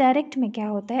इनडायरेक्ट में क्या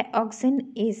होता है, auxin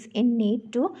is in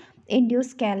need to induce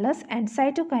callus and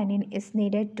cytokinin is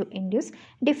needed to induce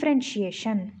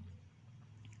differentiation.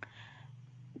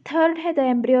 Third है, the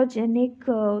embryogenic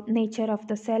nature of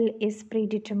the cell is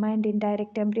predetermined in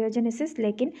direct embryogenesis,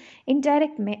 लेकिन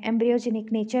indirect में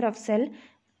embryogenic nature of cell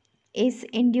is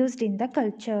induced in the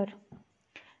culture.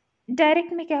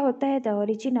 Direct में क्या होता है, the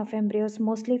origin of embryos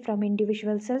mostly from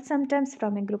individual cells, sometimes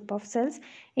from A group of sales.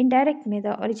 Indirect में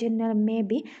the original में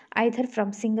be either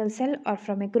from single cell और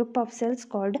from A group of cells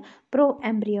called pro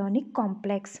embryonic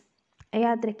complex.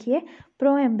 याद रखिए,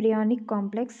 pro embryonic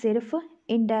complex सिर्फ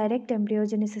indirect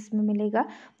embryogenesis में मिलेगा,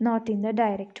 not in the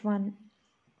direct one.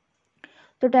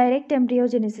 तो direct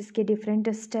embryogenesis के डिफरेंट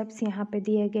स्टेप्स यहाँ पे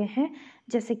दिए गए हैं.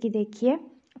 जैसे कि देखिए,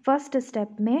 फर्स्ट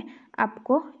स्टेप में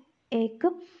आपको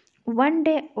एक 1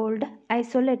 day old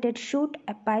isolated shoot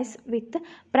appears with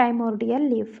primordial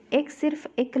leaf. एक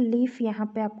सिर्फ एक लीफ यहाँ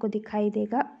पे आपको दिखाई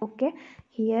देगा. Okay,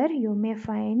 here you may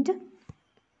find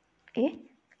a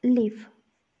leaf.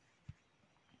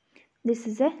 This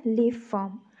is a leaf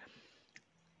form.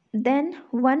 Then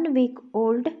 1 week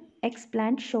old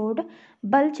explant showed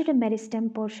bulged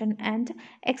meristem portion and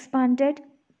expanded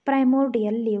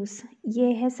primordial leaves.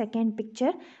 ये है second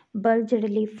picture, bulged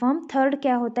leaf form. Third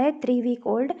क्या होता है, 3 week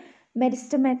old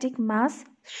meristematic mass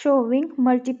showing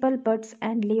multiple buds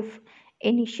and leaf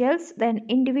initials. Then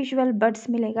individual buds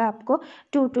मिलेगा आपको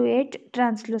 2 to 8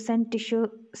 translucent tissue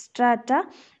strata.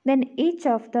 Then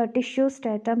each of the tissue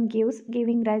stratum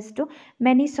giving rise to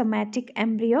many somatic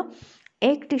embryo.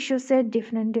 एक tissue से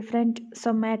different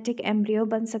somatic embryo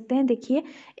बन सकते हैं. देखिए,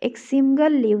 एक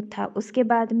single leave था, उसके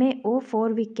बाद में वो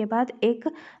 4 वीक के बाद एक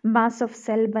मास ऑफ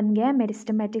सेल बन गया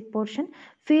मेरिस्टेमेटिक पोर्शन.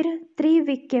 फिर 3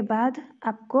 वीक के बाद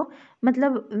आपको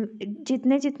मतलब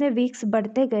जितने जितने वीक्स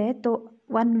बढ़ते गए तो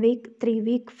 1 वीक 3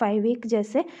 वीक 5 वीक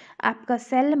जैसे आपका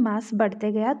सेल मास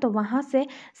बढ़ते गया, तो वहाँ से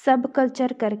सब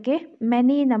कल्चर करके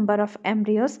many number of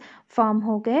embryos form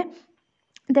हो गए.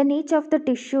 Then each of the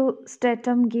tissue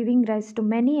stratum giving rise to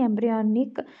many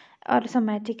embryonic or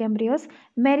somatic embryos.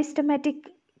 Meristematic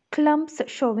clumps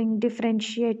showing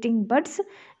differentiating buds.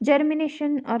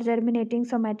 Germination or germinating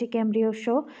somatic embryo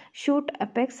show shoot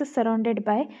apex surrounded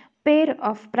by pair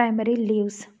of primary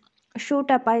leaves.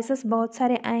 Shoot अपाइसेस बहुत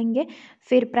सारे आएंगे,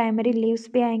 फिर primary leaves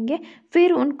पे आएंगे,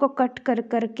 फिर उनको cut कर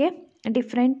करके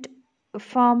डिफरेंट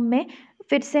फॉर्म में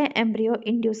फिर से एम्ब्रियो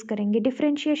इंड्यूस करेंगे.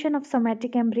 Differentiation of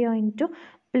somatic embryo into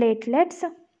platelets.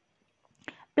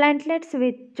 Plantlets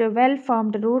with well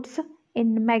formed roots in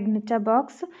magenta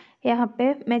box. यहाँ पे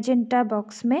magenta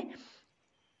box में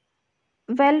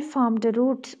well formed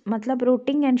roots मतलब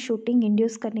रूटिंग एंड शूटिंग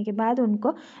इंड्यूस करने के बाद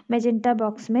उनको magenta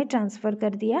box में ट्रांसफ़र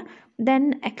कर दिया.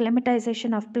 Then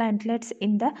acclimatization of plantlets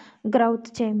in the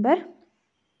growth chamber.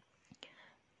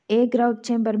 A growth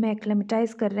chamber में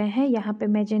एक्लेमेटाइज कर रहे हैं, यहाँ पे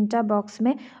मेजेंटा बॉक्स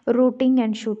में रूटिंग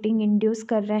एंड शूटिंग इंड्यूस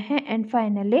कर रहे हैं. And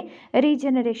finally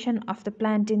regeneration of the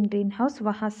plant in green house,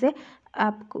 वहाँ से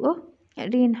आपको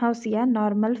ग्रीन हाउस या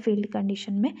नॉर्मल फील्ड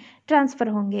कंडीशन में ट्रांसफ़र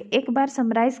होंगे. एक बार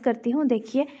समराइज करती हूँ.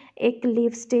 देखिए, एक लीव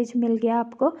स्टेज मिल गया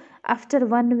आपको. आफ्टर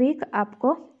 1 वीक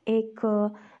आपको एक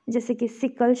जैसे कि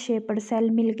सिकल शेप्ड सेल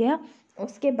मिल गया।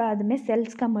 उसके बाद में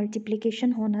सेल्स का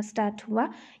मल्टीप्लिकेशन होना स्टार्ट हुआ।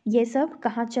 ये सब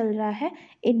कहाँ चल रहा है,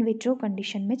 इन विट्रो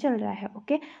कंडीशन में चल रहा है।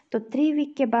 ओके, तो 3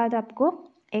 वीक के बाद आपको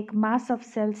एक मास ऑफ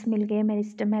सेल्स मिल गए,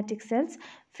 मेरिस्टेमेटिक सेल्स।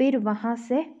 फिर वहाँ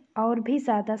से और भी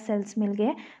ज़्यादा सेल्स मिल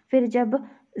गए। फिर जब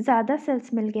ज़्यादा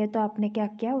सेल्स मिल गए तो आपने क्या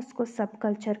किया, उसको सब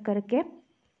कल्चर करके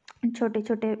छोटे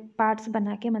छोटे पार्ट्स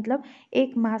बना के, मतलब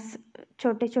एक मास,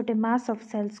 छोटे छोटे मास ऑफ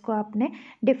सेल्स को आपने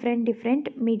डिफरेंट डिफरेंट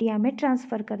मीडिया में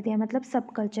ट्रांसफ़र कर दिया, मतलब सब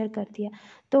कल्चर कर दिया।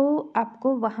 तो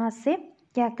आपको वहाँ से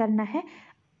क्या करना है,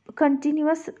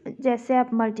 कंटिन्यूअस जैसे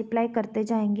आप मल्टीप्लाई करते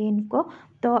जाएंगे इनको,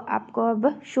 तो आपको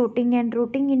अब शूटिंग एंड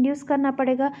रूटिंग इंड्यूस करना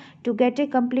पड़ेगा to get A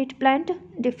complete plant.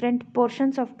 Different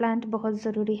portions of plant बहुत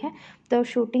ज़रूरी है। तो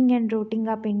शूटिंग एंड रूटिंग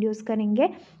आप इंड्यूस करेंगे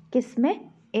किस में,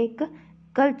 एक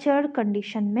कल्चर्ड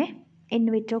कंडीशन में, इन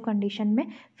विट्रो कंडीशन में।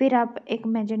 फिर आप एक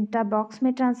मैजेंटा बॉक्स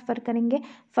में ट्रांसफ़र करेंगे,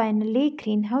 फाइनली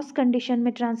ग्रीन हाउस कंडीशन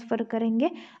में ट्रांसफ़र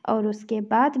करेंगे, और उसके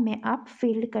बाद में आप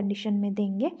फील्ड कंडीशन में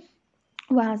देंगे।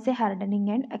 वहाँ से हार्डनिंग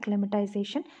एंड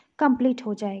एक्लेमेटाइजेशन कंप्लीट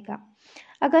हो जाएगा।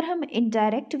 अगर हम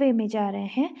इनडायरेक्ट वे में जा रहे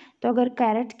हैं, तो अगर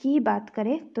कैरेट की बात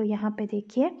करें तो यहाँ पे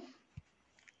देखिए,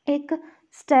 एक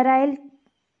स्टेराइल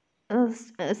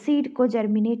सीड को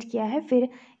जर्मिनेट किया है, फिर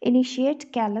इनिशिएट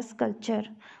कैलस कल्चर।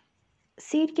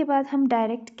 सीड के बाद हम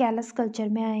डायरेक्ट कैलस कल्चर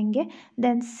में आएंगे,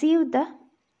 then सीव the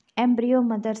embryo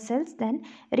mother cells, then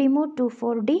remove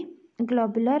 2,4-D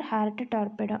globular heart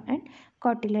torpedo and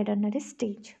कोटिलेडोनरी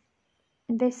stage.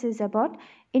 This is about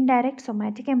indirect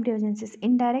somatic embryogenesis.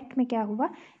 Indirect में क्या हुआ,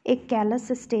 एक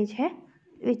कैलस स्टेज है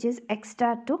which is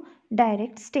extra to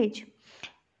direct stage.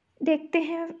 देखते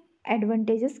हैं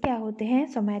advantages क्या होते हैं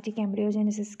सोमैटिक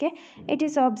एम्ब्रियोजेनेसिस के। It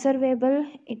is observable,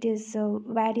 it is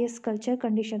various culture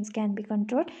conditions can be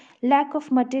controlled, lack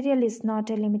of material is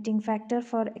not a limiting factor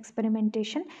for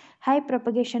experimentation, high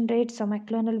propagation rate,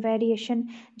 सोमैक्लोनल variation,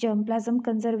 germplasm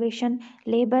conservation,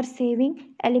 labour saving,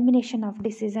 elimination of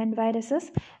disease and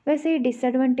viruses. वैसे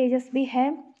disadvantages भी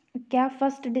है। क्या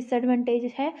first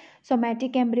disadvantage है,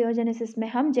 somatic embryogenesis में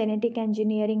हम genetic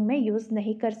engineering में use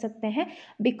नहीं कर सकते हैं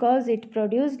because it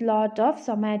produce lot of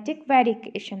somatic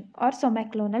variation और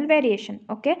सोमैक्लोनल वेरिएशन।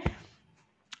 ओके,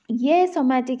 ये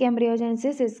somatic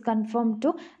embryogenesis is confirm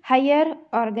to hire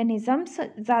organisms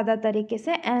ज़्यादा तरीके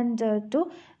से, and to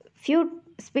few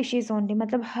species only,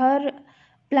 मतलब हर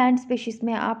प्लांट स्पीशीज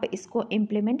में आप इसको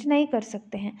इम्प्लीमेंट नहीं कर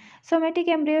सकते हैं। Somatic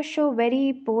embryo show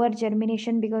very poor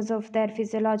germination because of their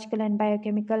physiological and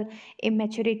biochemical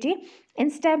immaturity.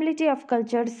 Instability of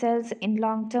cultured cells in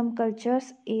long-term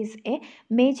cultures is a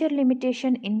major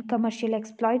limitation in commercial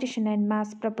exploitation and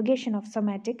mass propagation of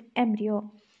somatic embryo.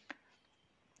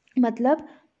 मतलब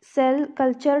cell,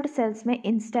 cultured sales में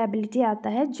instability आता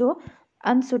है जो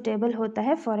unsuitable होता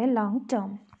है for a long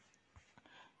term.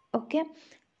 Okay,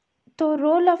 तो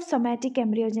role of somatic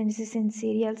embryogenesis in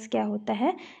serials क्या होता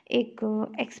है, एक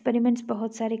एक्सपेरिमेंट्स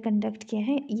बहुत सारे कंडक्ट किए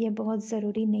हैं, ये बहुत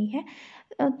ज़रूरी नहीं है।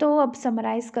 तो अब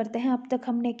समराइज़ करते हैं। अब तक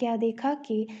हमने क्या देखा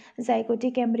कि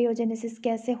जाइगोटिक एम्ब्रियोजेनेसिस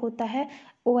कैसे होता है,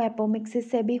 वो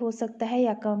एपोमिक्सिस से भी हो सकता है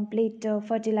या कंप्लीट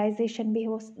फर्टिलाइजेशन भी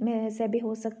से भी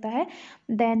हो सकता है।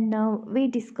 Then we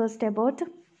discussed about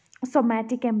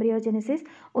somatic embryogenesis,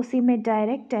 उसी में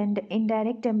डायरेक्ट एंड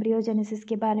इनडायरेक्ट एम्ब्रियोजेनेसिस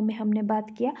के बारे में हमने बात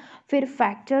किया। फिर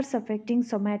फैक्टर्स अफेक्टिंग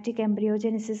सोमैटिक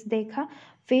एम्ब्रियोजेनेसिस देखा,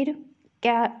 फिर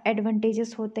क्या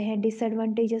एडवांटेजेस होते हैं,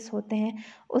 डिसएडवांटेजेस होते हैं,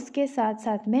 उसके साथ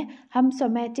साथ में हम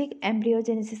सोमैटिक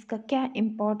एम्ब्रियोजेनेसिस का क्या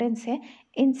इम्पोर्टेंस है,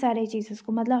 इन सारे चीज़ों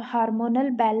को, मतलब हार्मोनल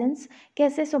बैलेंस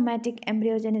कैसे सोमैटिक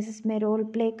एम्ब्रियोजेनेसिस में रोल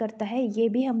प्ले करता है, ये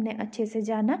भी हमने अच्छे से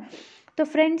जाना। तो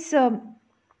friends,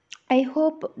 I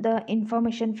hope the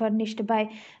information furnished by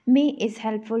me is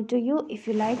helpful to you. If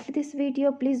you liked this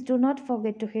video, please do not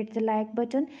forget to hit the like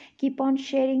button. Keep on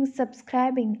sharing,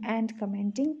 subscribing and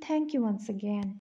commenting. Thank you once again.